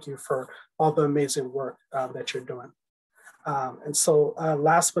and thank you for all the amazing work that you're doing. And so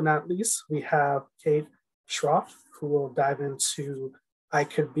last but not least, we have Kate Schroff, who will dive into I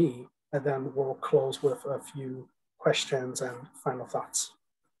Could Be, and then we'll close with a few questions and final thoughts.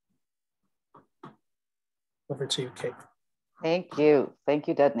 Over to you, Kate. Thank you,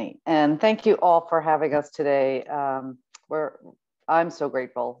 Dudney. And thank you all for having us today. I'm so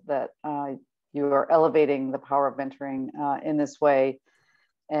grateful that you are elevating the power of mentoring in this way,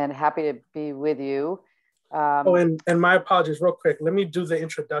 and happy to be with you. And my apologies real quick. Let me do the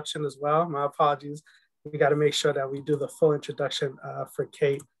introduction as well. My apologies. We got to make sure that we do the full introduction for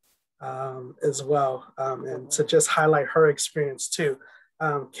Kate as well. And to just highlight her experience too.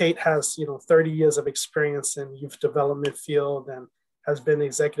 Kate has, you know, 30 years of experience in youth development field and has been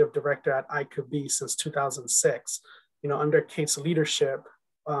executive director at I Could Be since 2006. You know, under Kate's leadership,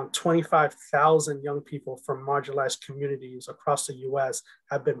 25,000 young people from marginalized communities across the US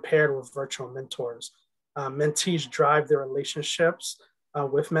have been paired with virtual mentors. Mentees drive their relationships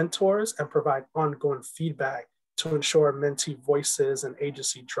with mentors and provide ongoing feedback to ensure mentee voices and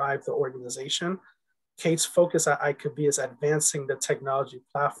agency drive the organization. Kate's focus at ICB is advancing the technology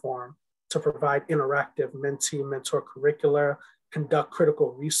platform to provide interactive mentee-mentor curricula, conduct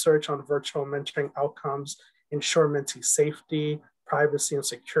critical research on virtual mentoring outcomes, ensure mentee safety, privacy and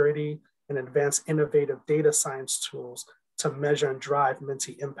security, and advance innovative data science tools to measure and drive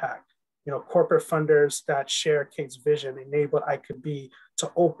mentee impact. Corporate funders that share Kate's vision enabled ICB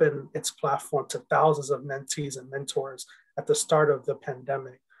to open its platform to thousands of mentees and mentors at the start of the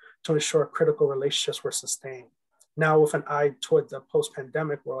pandemic to ensure critical relationships were sustained. Now, with an eye toward the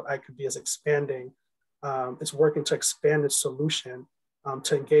post-pandemic world, ICB is expanding. It's working to expand its solution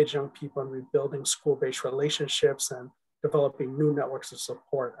to engage young people in rebuilding school-based relationships and developing new networks of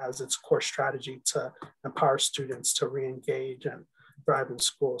support as its core strategy to empower students to re-engage and thrive in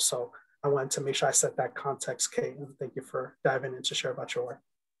school. So I wanted to make sure I set that context, Kate, and thank you for diving in to share about your work.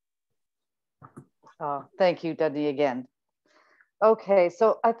 Thank you, Dudney, again. Okay,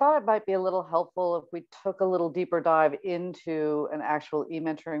 so I thought it might be a little helpful if we took a little deeper dive into an actual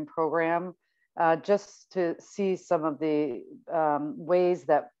e-mentoring program, just to see some of the ways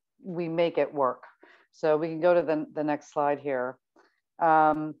that we make it work. So we can go to the next slide here.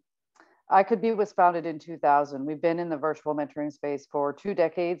 ICB was founded in 2000. We've been in the virtual mentoring space for 2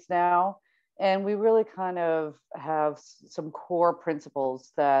 decades now, and we really kind of have some core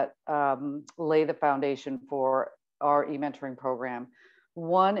principles that lay the foundation for our e-mentoring program.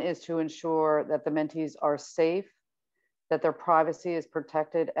 One is to ensure that the mentees are safe, that their privacy is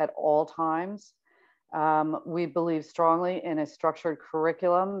protected at all times. We believe strongly in a structured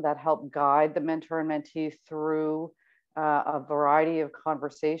curriculum that help guide the mentor and mentee through a variety of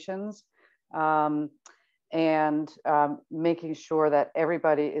conversations, and making sure that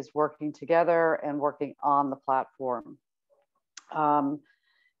everybody is working together and working on the platform. And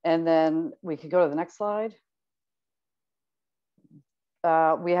then we can go to the next slide.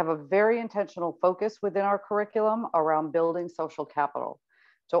 We have a very intentional focus within our curriculum around building social capital.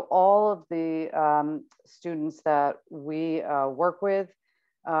 So all of the students that we work with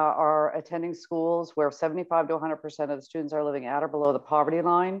are attending schools where 75 to 100% of the students are living at or below the poverty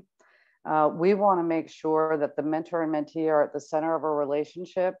line. We want to make sure that the mentor and mentee are at the center of a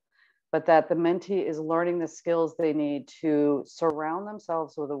relationship, but that the mentee is learning the skills they need to surround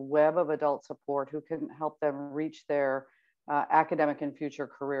themselves with a web of adult support who can help them reach their academic and future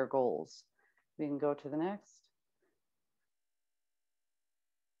career goals. We can go to the next.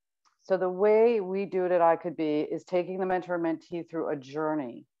 So the way we do it at ICB is taking the mentor and mentee through a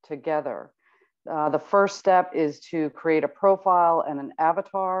journey together. The first step is to create a profile and an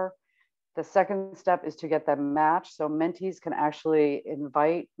avatar. The second step is to get them matched. So mentees can actually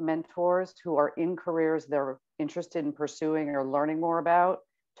invite mentors who are in careers they're interested in pursuing or learning more about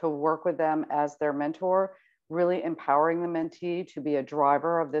to work with them as their mentor, really empowering the mentee to be a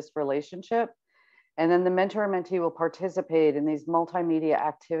driver of this relationship. And then the mentor and mentee will participate in these multimedia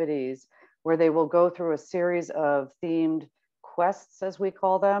activities where they will go through a series of themed quests, as we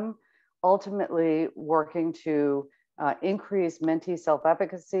call them, ultimately working to increase mentee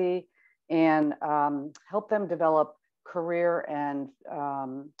self-efficacy and help them develop career and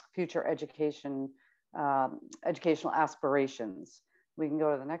future educational aspirations. We can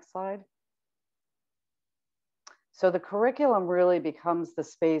go to the next slide. So the curriculum really becomes the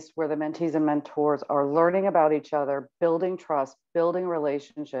space where the mentees and mentors are learning about each other, building trust, building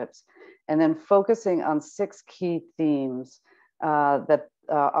relationships, and then focusing on 6 key themes that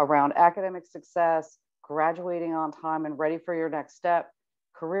around academic success, graduating on time and ready for your next step,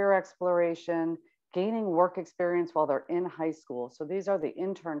 career exploration, gaining work experience while they're in high school. So these are the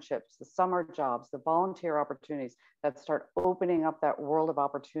internships, the summer jobs, the volunteer opportunities that start opening up that world of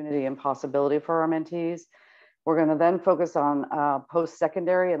opportunity and possibility for our mentees. We're going to then focus on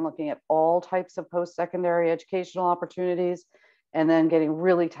post-secondary and looking at all types of post-secondary educational opportunities, and then getting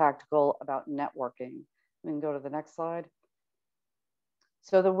really tactical about networking. We can go to the next slide.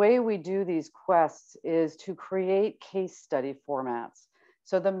 So the way we do these quests is to create case study formats.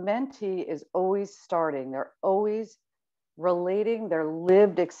 So the mentee is always starting, they're always relating their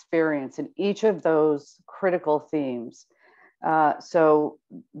lived experience in each of those critical themes. So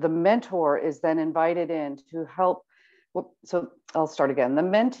the mentor is then invited in to help. So I'll start again. The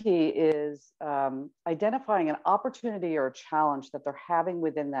mentee is identifying an opportunity or a challenge that they're having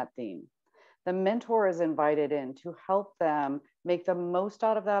within that theme. The mentor is invited in to help them make the most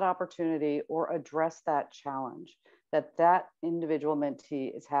out of that opportunity or address that challenge that individual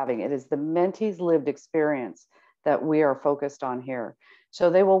mentee is having. It is the mentee's lived experience that we are focused on here. So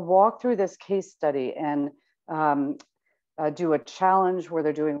they will walk through this case study and do a challenge where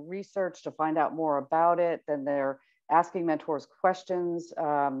they're doing research to find out more about it. Then they're asking mentors questions.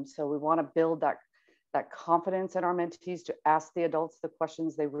 So we want to build that confidence in our mentees to ask the adults the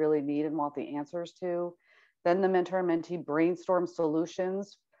questions they really need and want the answers to. Then the mentor and mentee brainstorm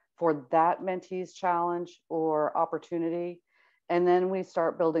solutions for that mentee's challenge or opportunity. And then we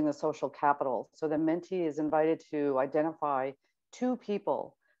start building the social capital. So the mentee is invited to identify 2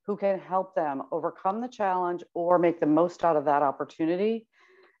 people who can help them overcome the challenge or make the most out of that opportunity.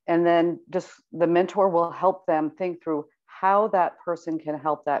 And then just the mentor will help them think through how that person can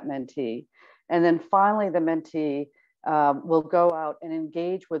help that mentee. And then finally, the mentee will go out and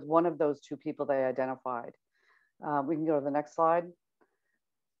engage with one of those 2 people they identified. We can go to the next slide.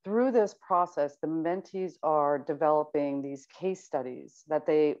 Through this process, the mentees are developing these case studies that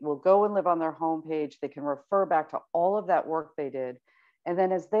they will go and live on their homepage. They can refer back to all of that work they did. And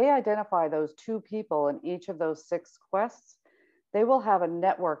then as they identify those 2 people in each of those 6 quests, they will have a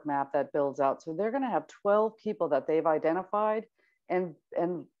network map that builds out. So they're going to have 12 people that they've identified and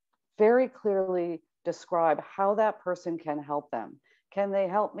very clearly describe how that person can help them. Can they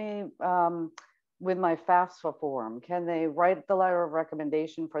help me with my FAFSA form? Can they write the letter of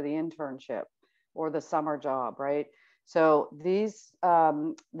recommendation for the internship or the summer job, right? So these,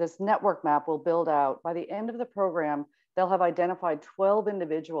 this network map will build out. By the end of the program, they'll have identified 12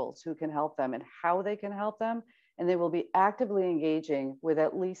 individuals who can help them and how they can help them. And they will be actively engaging with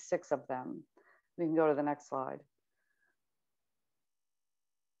at least 6 of them. We can go to the next slide.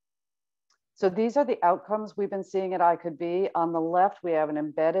 So these are the outcomes we've been seeing at I Could Be. On the left, we have an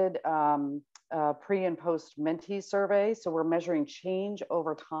embedded pre and post mentee survey. So we're measuring change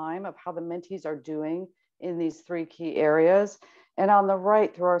over time of how the mentees are doing in these 3 key areas. And on the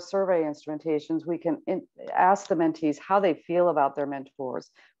right, through our survey instrumentations, we can ask the mentees how they feel about their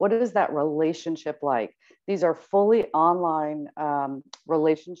mentors. What is that relationship like? These are fully online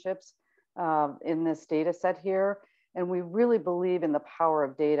relationships in this data set here. And we really believe in the power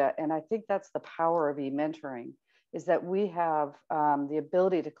of data. And I think that's the power of e-mentoring, is that we have the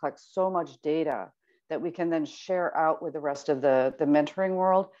ability to collect so much data that we can then share out with the rest of the mentoring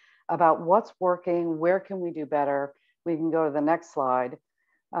world about what's working, where can we do better. We can go to the next slide.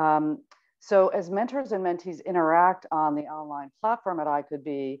 So as mentors and mentees interact on the online platform at I Could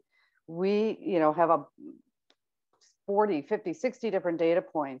Be, we have a 40, 50, 60 different data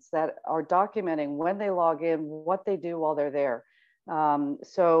points that are documenting when they log in, what they do while they're there.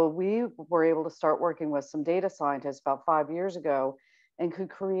 So we were able to start working with some data scientists about 5 years ago and could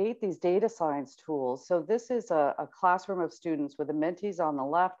create these data science tools. So this is a classroom of students with the mentees on the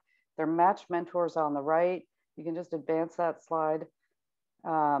left, their matched mentors on the right. You can just advance that slide.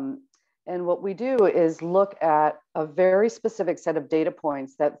 And what we do is look at a very specific set of data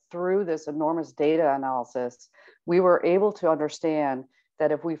points that through this enormous data analysis, we were able to understand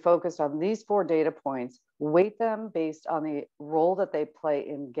that if we focused on these 4 data points, weight them based on the role that they play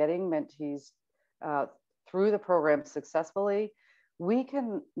in getting mentees through the program successfully, we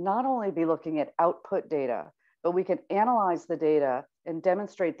can not only be looking at output data, but we can analyze the data and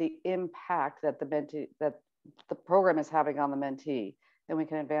demonstrate the impact that the program is having on the mentee. Then we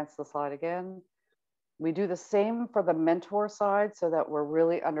can advance the slide again. We do the same for the mentor side so that we're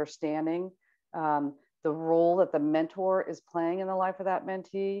really understanding the role that the mentor is playing in the life of that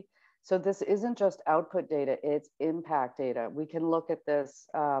mentee. So this isn't just output data, it's impact data. We can look at this,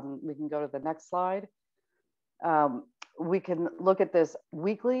 we can go to the next slide. We can look at this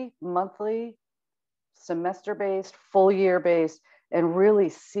weekly, monthly, semester-based, full year-based, and really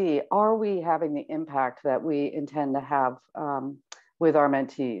see, are we having the impact that we intend to have with our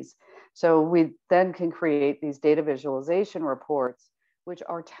mentees? So we then can create these data visualization reports, which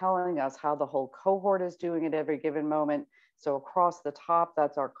are telling us how the whole cohort is doing at every given moment. So across the top,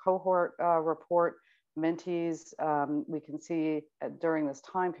 that's our cohort report. Mentees, we can see during this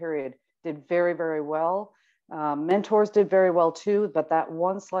time period, did very, very well. Mentors did very well too, but that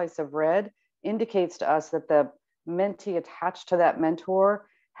one slice of red indicates to us that the mentee attached to that mentor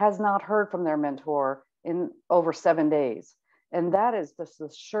has not heard from their mentor in over 7 days. And that is just the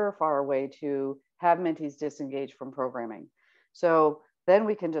surefire way to have mentees disengage from programming. So then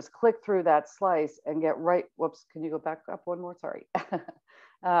we can just click through that slice and get right, whoops, can you go back up one more? Sorry.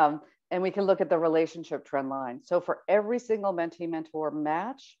 And we can look at the relationship trend line. So for every single mentee-mentor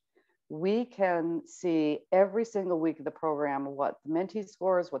match, we can see every single week of the program what the mentee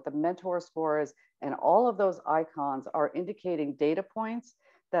scores, what the mentor scores, and all of those icons are indicating data points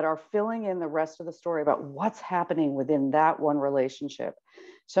that are filling in the rest of the story about what's happening within that one relationship.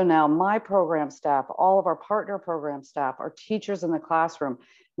 So now my program staff, all of our partner program staff, our teachers in the classroom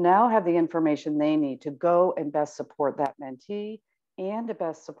now have the information they need to go and best support that mentee and to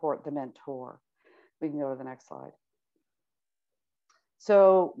best support the mentor. We can go to the next slide.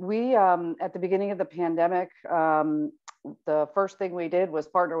 So we, at the beginning of the pandemic, the first thing we did was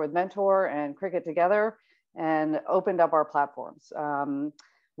partner with Mentor and Cricut together and opened up our platforms.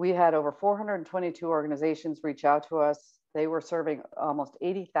 We had over 422 organizations reach out to us. They were serving almost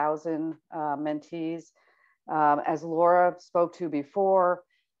 80,000 mentees. As Laura spoke to before,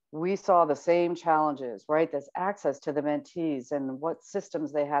 we saw the same challenges, right? This access to the mentees and what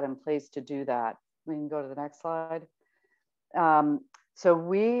systems they had in place to do that. We can go to the next slide. So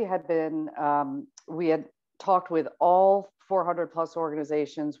we had talked with all 400 plus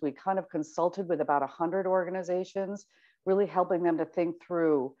organizations. We kind of consulted with about 100 organizations, really helping them to think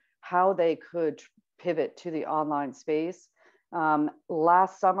through how they could pivot to the online space.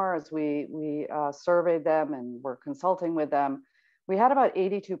 Last summer, as we surveyed them and were consulting with them, we had about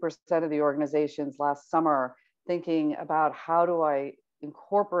 82% of the organizations last summer thinking about how do I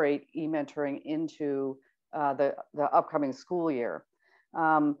incorporate e-mentoring into the upcoming school year.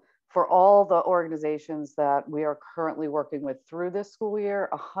 For all the organizations that we are currently working with through this school year,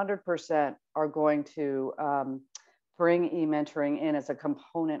 100% are going to bring e-mentoring in as a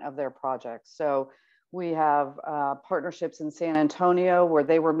component of their projects. So we have partnerships in San Antonio where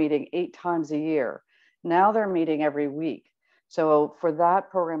they were meeting 8 times a year. Now they're meeting every week. So for that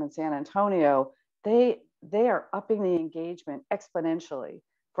program in San Antonio, they are upping the engagement exponentially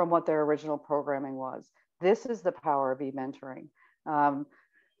from what their original programming was. This is the power of e-mentoring.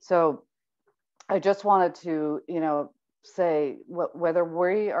 So I just wanted to, say whether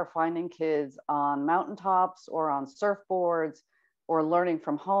we are finding kids on mountaintops or on surfboards or learning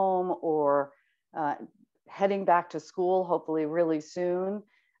from home or heading back to school, hopefully really soon,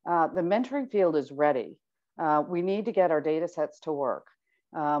 the mentoring field is ready. We need to get our data sets to work.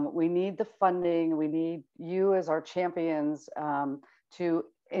 We need the funding. We need you as our champions to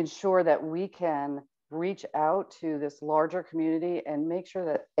ensure that we can reach out to this larger community and make sure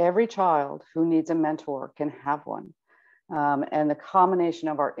that every child who needs a mentor can have one. And the combination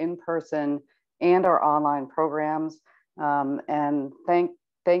of our in-person and our online programs. And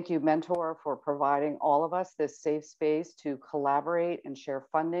thank you, Mentor, for providing all of us this safe space to collaborate and share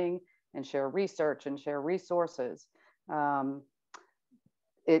funding and share research and share resources.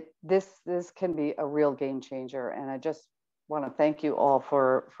 This can be a real game changer. And I just want to thank you all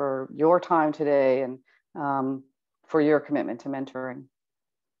for your time today and for your commitment to mentoring.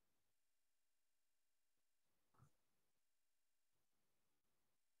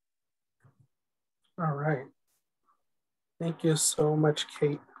 All right. Thank you so much,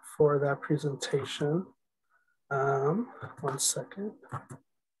 Kate, for that presentation. 1 second.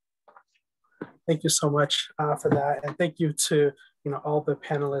 Thank you so much for that. And thank you to all the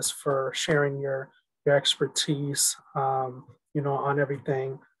panelists for sharing your expertise on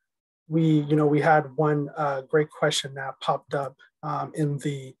everything. We had one great question that popped up in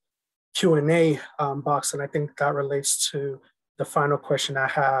the Q&A box, and I think that relates to the final question I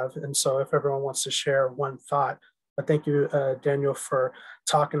have. And so if everyone wants to share one thought, but thank you, Daniel, for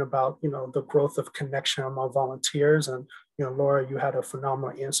talking about, the growth of connection among volunteers. And, Laura, you had a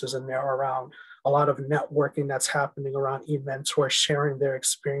phenomenal answers in there around a lot of networking that's happening around eMentor, sharing their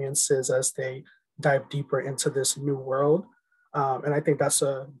experiences as they dive deeper into this new world. And I think that's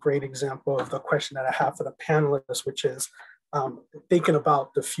a great example of the question that I have for the panelists, which is thinking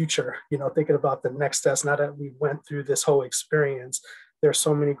about the future, thinking about the next steps. Now that we went through this whole experience, there's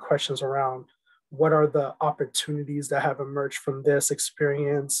so many questions around what are the opportunities that have emerged from this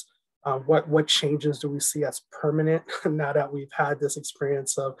experience? What changes do we see as permanent now that we've had this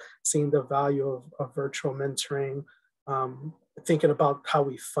experience of seeing the value of virtual mentoring? Thinking about how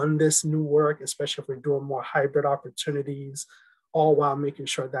we fund this new work, especially if we're doing more hybrid opportunities, all while making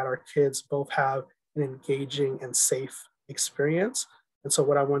sure that our kids both have an engaging and safe experience. And so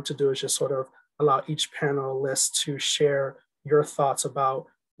what I want to do is just sort of allow each panelist to share your thoughts about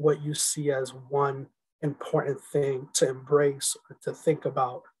what you see as one important thing to embrace or to think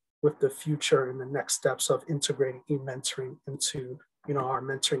about with the future and the next steps of integrating e-mentoring into our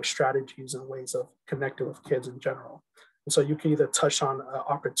mentoring strategies and ways of connecting with kids in general. And so you can either touch on an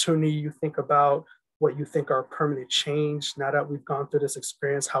opportunity you think about, what you think are permanent change now that we've gone through this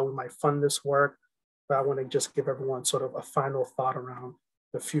experience, how we might fund this work. But I want to just give everyone sort of a final thought around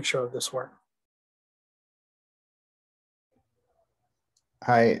the future of this work.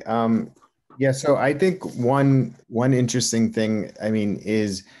 Hi, Yeah, so I think one interesting thing, I mean,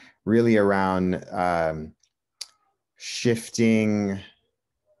 is really around shifting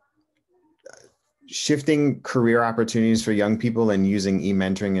career opportunities for young people and using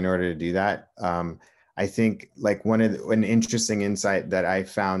e-mentoring in order to do that. I think like an interesting insight that I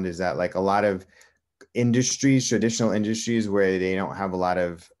found is that like a lot of industries, traditional industries where they don't have a lot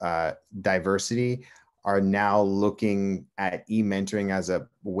of diversity, are now looking at e-mentoring as a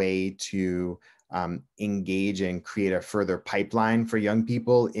way to engage and create a further pipeline for young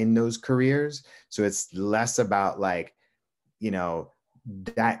people in those careers. So it's less about like, you know,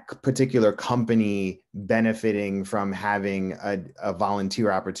 that particular company benefiting from having a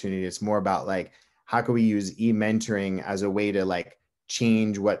volunteer opportunity. It's more about like, how can we use e-mentoring as a way to like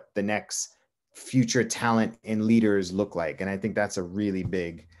change what the next future talent and leaders look like? And I think that's a really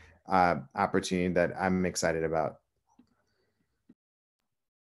big opportunity that I'm excited about.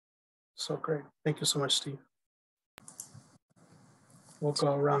 So great. Thank you so much, Steve. We'll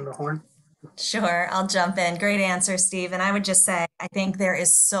go around the horn. Sure, I'll jump in. Great answer, Steve. And I would just say, I think there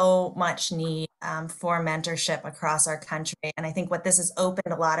is so much need for mentorship across our country. And I think what this has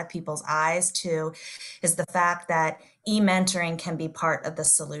opened a lot of people's eyes to is the fact that e-mentoring can be part of the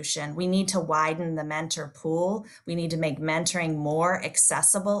solution. We need to widen the mentor pool. We need to make mentoring more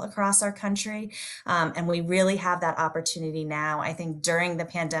accessible across our country. And we really have that opportunity now. I think during the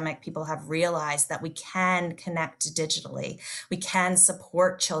pandemic, people have realized that we can connect digitally. We can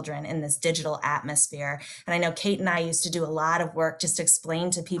support children in this digital atmosphere. And I know Kate and I used to do a lot of work just to explain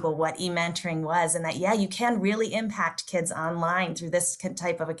to people what e-mentoring was, and that, yeah, you can really impact kids online through this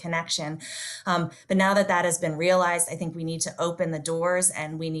type of a connection. But now that that has been realized, I think we need to open the doors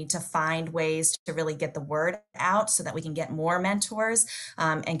and we need to find ways to really get the word out so that we can get more mentors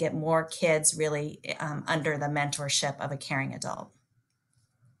and get more kids really under the mentorship of a caring adult.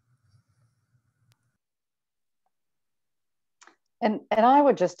 And I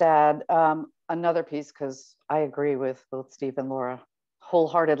would just add another piece, because I agree with both Steve and Laura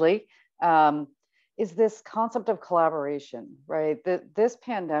wholeheartedly, is this concept of collaboration, right? This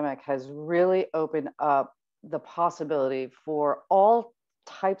pandemic has really opened up the possibility for all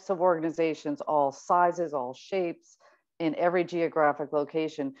types of organizations, all sizes, all shapes, in every geographic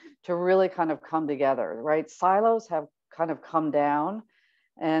location to really kind of come together, right? Silos have kind of come down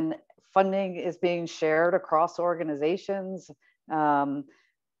and funding is being shared across organizations.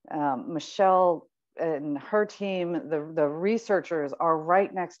 Michelle and her team, the researchers are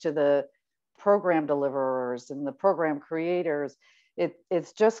right next to the program deliverers and the program creators.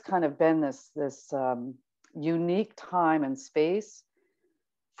 It's just kind of been this unique time and space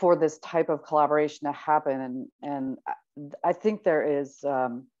for this type of collaboration to happen. And I think there is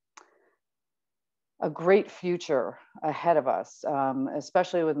a great future ahead of us,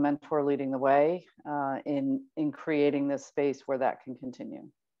 especially with Mentor leading the way in creating this space where that can continue.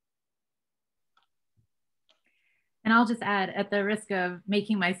 And I'll just add, at the risk of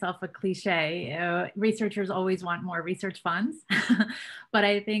making myself a cliche, researchers always want more research funds. But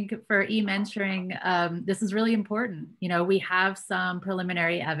I think for e-mentoring, this is really important. You know, we have some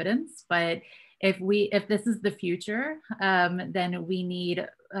preliminary evidence, but if this is the future, then we need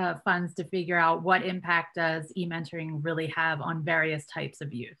funds to figure out what impact does e-mentoring really have on various types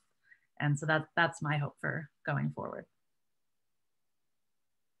of youth. And so that's my hope for going forward.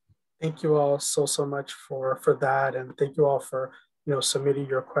 Thank you all so much for that, and thank you all for submitting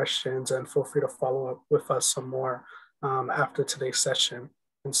your questions, and feel free to follow up with us some more after today's session.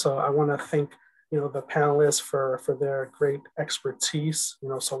 And so I want to thank the panelists for their great expertise.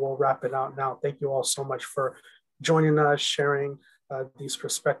 So we'll wrap it out now. Thank you all so much for joining us, sharing these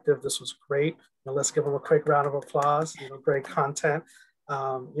perspectives. This was great. Let's give them a quick round of applause. Great content.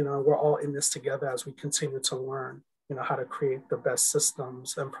 We're all in this together as we continue to learn how to create the best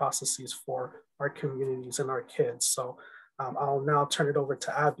systems and processes for our communities and our kids. So I'll now turn it over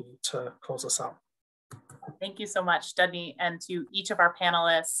to Abby to close us out. Thank you so much, Dudney, and to each of our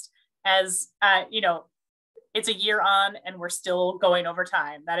panelists. As it's a year on and we're still going over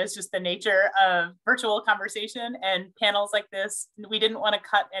time. That is just the nature of virtual conversation and panels like this. We didn't want to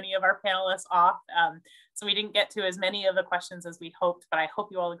cut any of our panelists off. So we didn't get to as many of the questions as we hoped, but I hope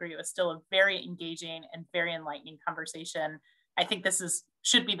you all agree it was still a very engaging and very enlightening conversation. I think this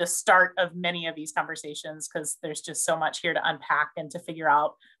should be the start of many of these conversations, because there's just so much here to unpack and to figure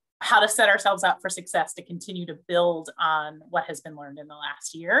out how to set ourselves up for success to continue to build on what has been learned in the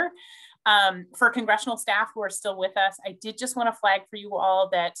last year. For congressional staff who are still with us, I did just want to flag for you all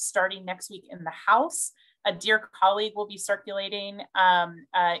that starting next week in the House, a dear colleague will be circulating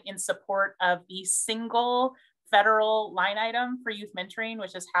in support of the single federal line item for youth mentoring,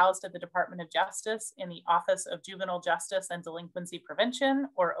 which is housed at the Department of Justice in the Office of Juvenile Justice and Delinquency Prevention,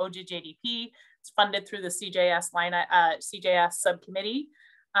 or OJJDP. It's funded through the CJS subcommittee.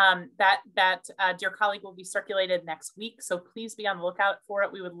 Dear colleague, will be circulated next week, so please be on the lookout for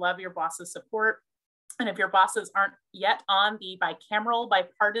it. We would love your boss's support. And if your bosses aren't yet on the bicameral,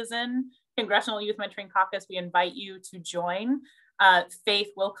 bipartisan Congressional Youth Mentoring Caucus, we invite you to join. Faith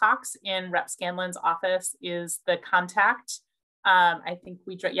Wilcox in Rep. Scanlon's office is the contact. I think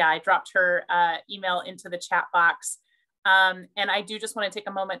I dropped her email into the chat box. And I do just want to take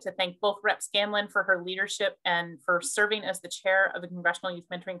a moment to thank both Rep. Scanlon for her leadership and for serving as the chair of the Congressional Youth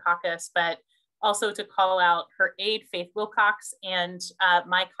Mentoring Caucus, but also to call out her aide, Faith Wilcox, and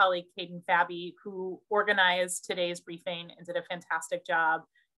my colleague, Caden Fabi, who organized today's briefing and did a fantastic job.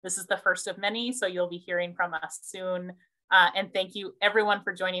 This is the first of many, so you'll be hearing from us soon. And thank you everyone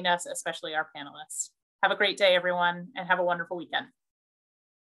for joining us, especially our panelists. Have a great day, everyone, and have a wonderful weekend.